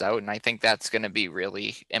ideas out, and I think that's going to be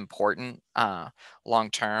really important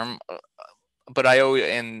long term. But I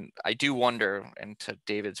do wonder, and to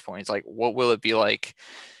David's point, it's like, what will it be like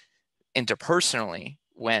interpersonally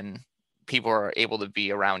when people are able to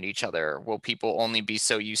be around each other? Will people only be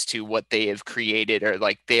so used to what they have created or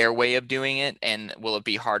like their way of doing it, and will it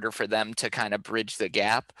be harder for them to kind of bridge the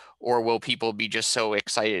gap? Or will people be just so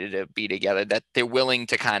excited to be together that they're willing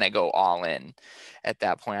to kind of go all in at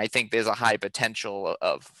that point? I think there's a high potential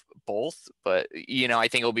of both, but, you know, I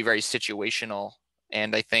think it'll be very situational,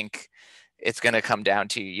 and I think it's going to come down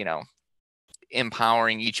to, you know,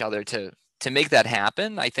 empowering each other to make that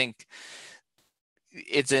happen. I think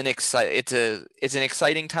it's an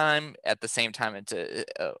exciting time. At the same time, it's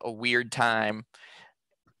a weird time.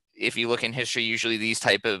 If you look in history, usually these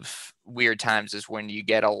type of weird times is when you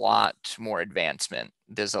get a lot more advancement.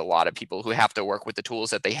 There's a lot of people who have to work with the tools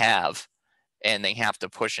that they have, and they have to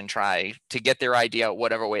push and try to get their idea out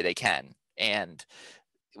whatever way they can, and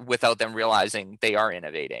without them realizing they are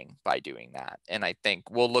innovating by doing that. And I think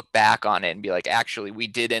we'll look back on it and be like, actually, we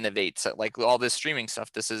did innovate. So like all this streaming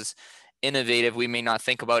stuff, this is innovative. We may not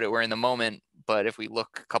think about it, we're in the moment, but if we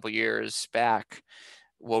look a couple years back,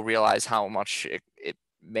 we'll realize how much it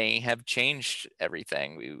may have changed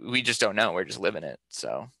everything. We just don't know. We're just living it.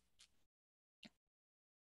 So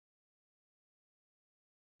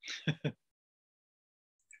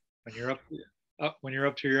when you're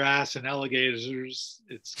up to your ass in alligators,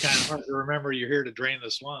 it's kind of hard to remember you're here to drain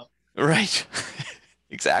the swamp. Right.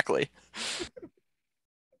 Exactly.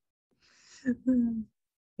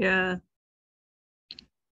 Yeah.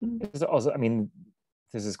 There's also, I mean,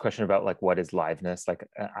 there's this question about like what is liveness, like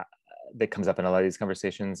that comes up in a lot of these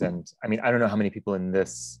conversations. And I mean, I don't know how many people in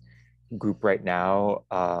this group right now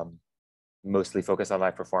mostly focus on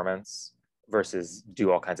live performance versus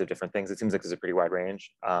do all kinds of different things. It seems like there's a pretty wide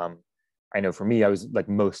range. I know for me, I was like,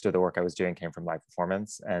 most of the work I was doing came from live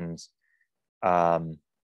performance, and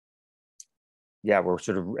yeah, we're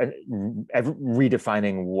sort of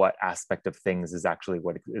redefining what aspect of things is actually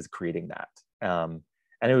what is creating that.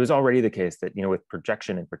 And it was already the case that, you know, with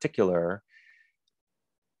projection in particular,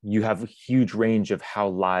 you have a huge range of how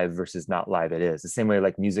live versus not live it is. The same way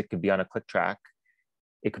like music could be on a click track,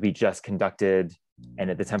 it could be just conducted,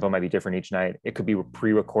 and the tempo might be different each night. It could be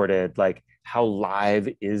pre-recorded. Like, how live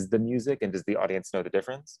is the music, and does the audience know the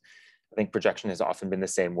difference? I think projection has often been the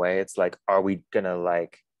same way. It's like, are we gonna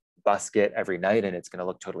like busk it every night and it's gonna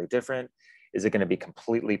look totally different? Is it gonna be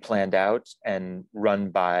completely planned out and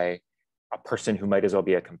run by a person who might as well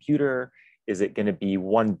be a computer? Is it gonna be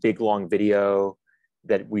one big long video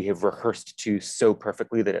that we have rehearsed to so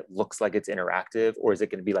perfectly that it looks like it's interactive? Or is it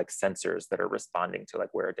going to be like sensors that are responding to like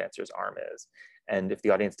where a dancer's arm is? And if the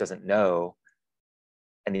audience doesn't know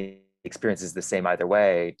and the experience is the same either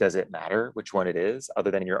way, does it matter which one it is, other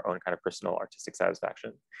than your own kind of personal artistic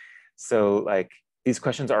satisfaction? So like these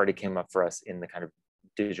questions already came up for us in the kind of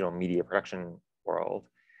digital media production world.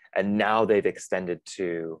 And now they've extended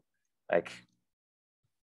to like,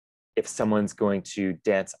 if someone's going to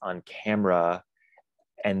dance on camera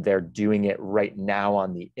and they're doing it right now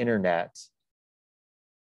on the internet,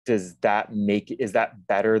 is that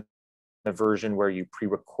better than the version where you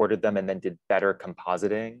pre-recorded them and then did better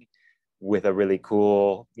compositing with a really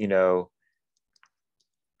cool, you know,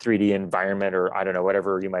 3D environment, or I don't know,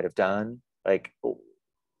 whatever you might have done? Like,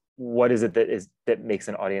 what is it that makes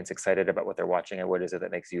an audience excited about what they're watching, and what is it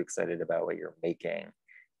that makes you excited about what you're making?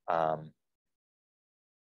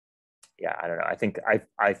 Yeah, I don't know. I think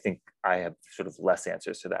I have sort of less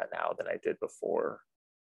answers to that now than I did before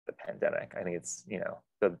the pandemic. I think it's, you know,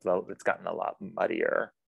 it's gotten a lot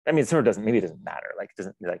muddier. I mean, it sort of doesn't, maybe it doesn't matter. Like, it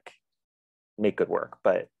doesn't like make good work,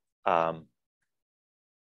 but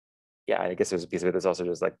yeah, I guess there's a piece of it that's also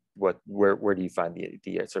just like, where do you find the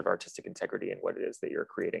sort of artistic integrity in what it is that you're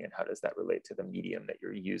creating, and how does that relate to the medium that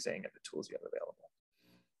you're using and the tools you have available?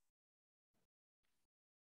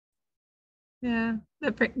 Yeah,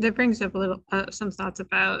 that brings up a little some thoughts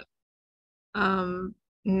about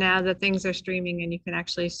now that things are streaming and you can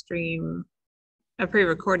actually stream a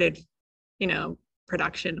pre-recorded, you know,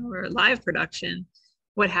 production or live production.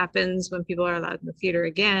 What happens when people are allowed in the theater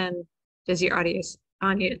again? Does your audience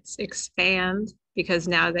expand? Because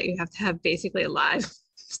now that you have to have basically a live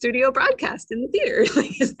studio broadcast in the theater,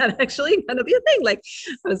 like, is that actually gonna be a thing? Like,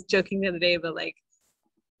 I was joking the other day, but like,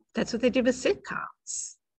 that's what they did with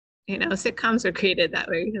sitcoms. You know, sitcoms are created that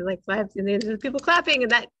way, like live, and there's people clapping,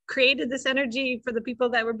 and that created this energy for the people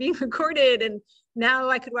that were being recorded. And now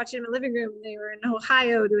I could watch it in my living room. They were in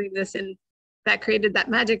Ohio doing this, and that created that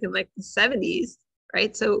magic in like the 70s,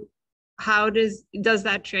 right? So how does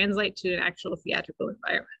that translate to an actual theatrical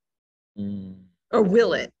environment? Or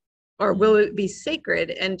will it? Or will it be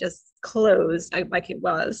sacred and just closed, like it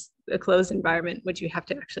was a closed environment, which you have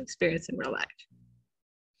to actually experience in real life?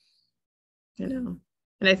 You know?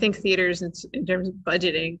 And I think theaters, in terms of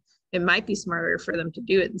budgeting, it might be smarter for them to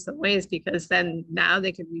do it in some ways, because then now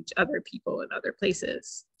they can reach other people in other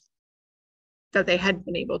places that they hadn't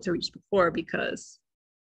been able to reach before, because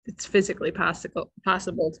it's physically possible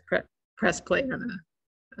to press play on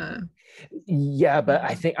a. Yeah, but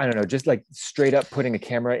I think, I don't know, just like straight up putting a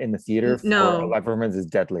camera in the theater for a live performance is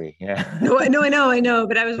deadly. Yeah. No, I know.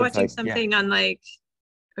 But I was watching something on like,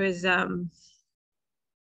 it was I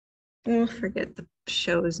forget the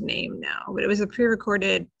show's name now, but it was a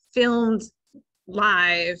pre-recorded, filmed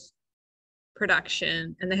live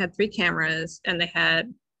production, and they had 3 cameras, and they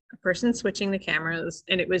had a person switching the cameras,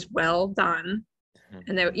 and it was well done.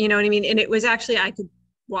 And they, you know what I mean? And it was actually,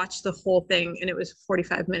 watched the whole thing, and it was a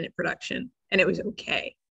 45-minute production, and it was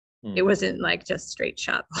okay. It wasn't like just straight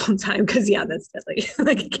shot the whole time, because yeah, that's deadly.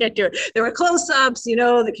 Like you can't do it. There were close-ups, you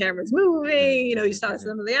know, the camera's moving, you know, you saw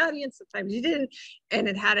some of the audience, sometimes you didn't, and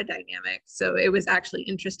it had a dynamic. So it was actually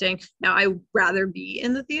interesting. Now I'd rather be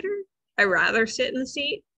in the theater. I'd rather sit in the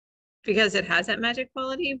seat because it has that magic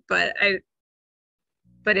quality. But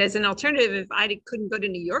as an alternative, if I couldn't go to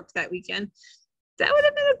New York that weekend, that would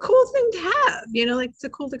have been a cool thing to have, you know, like it's a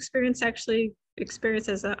cool experience to actually experience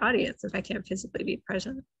as an audience if I can't physically be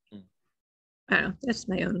present. I don't know, that's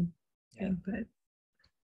my own thing, but.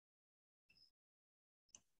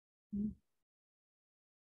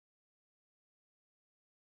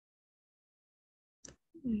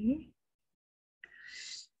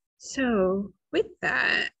 So with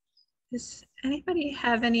that, does anybody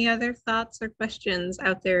have any other thoughts or questions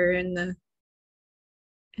out there in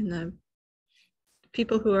the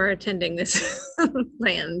people who are attending this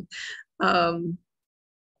land?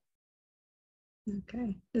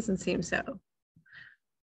 Okay, doesn't seem so.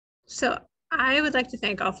 So I would like to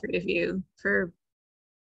thank all three of you for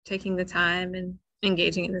taking the time and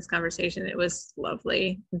engaging in this conversation. It was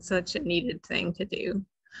lovely and such a needed thing to do.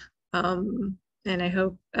 And I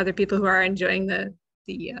hope other people who are enjoying the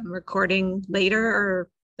recording later or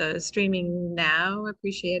the streaming now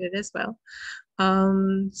appreciate it as well.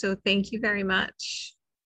 So thank you very much,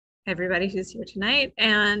 everybody who's here tonight.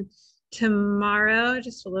 And tomorrow,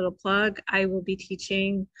 just a little plug, I will be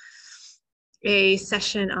teaching a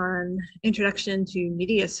session on introduction to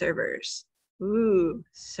media servers. Ooh,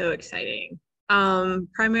 so exciting.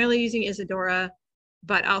 Primarily using Isadora,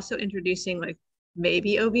 but also introducing like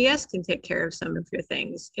maybe OBS can take care of some of your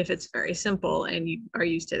things if it's very simple and you are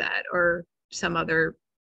used to that, or some other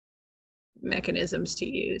mechanisms to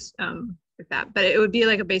use with that. But it would be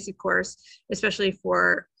like a basic course, especially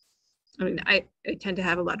for, I mean, I tend to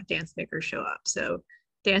have a lot of dance makers show up. So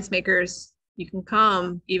dance makers, you can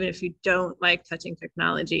come even if you don't like touching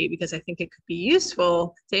technology, because I think it could be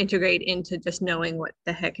useful to integrate into just knowing what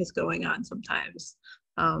the heck is going on sometimes.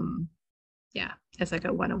 Yeah, as like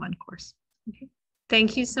a one-on-one course. Okay.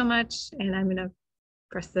 Thank you so much. And I'm gonna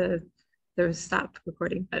press the stop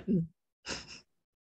recording button.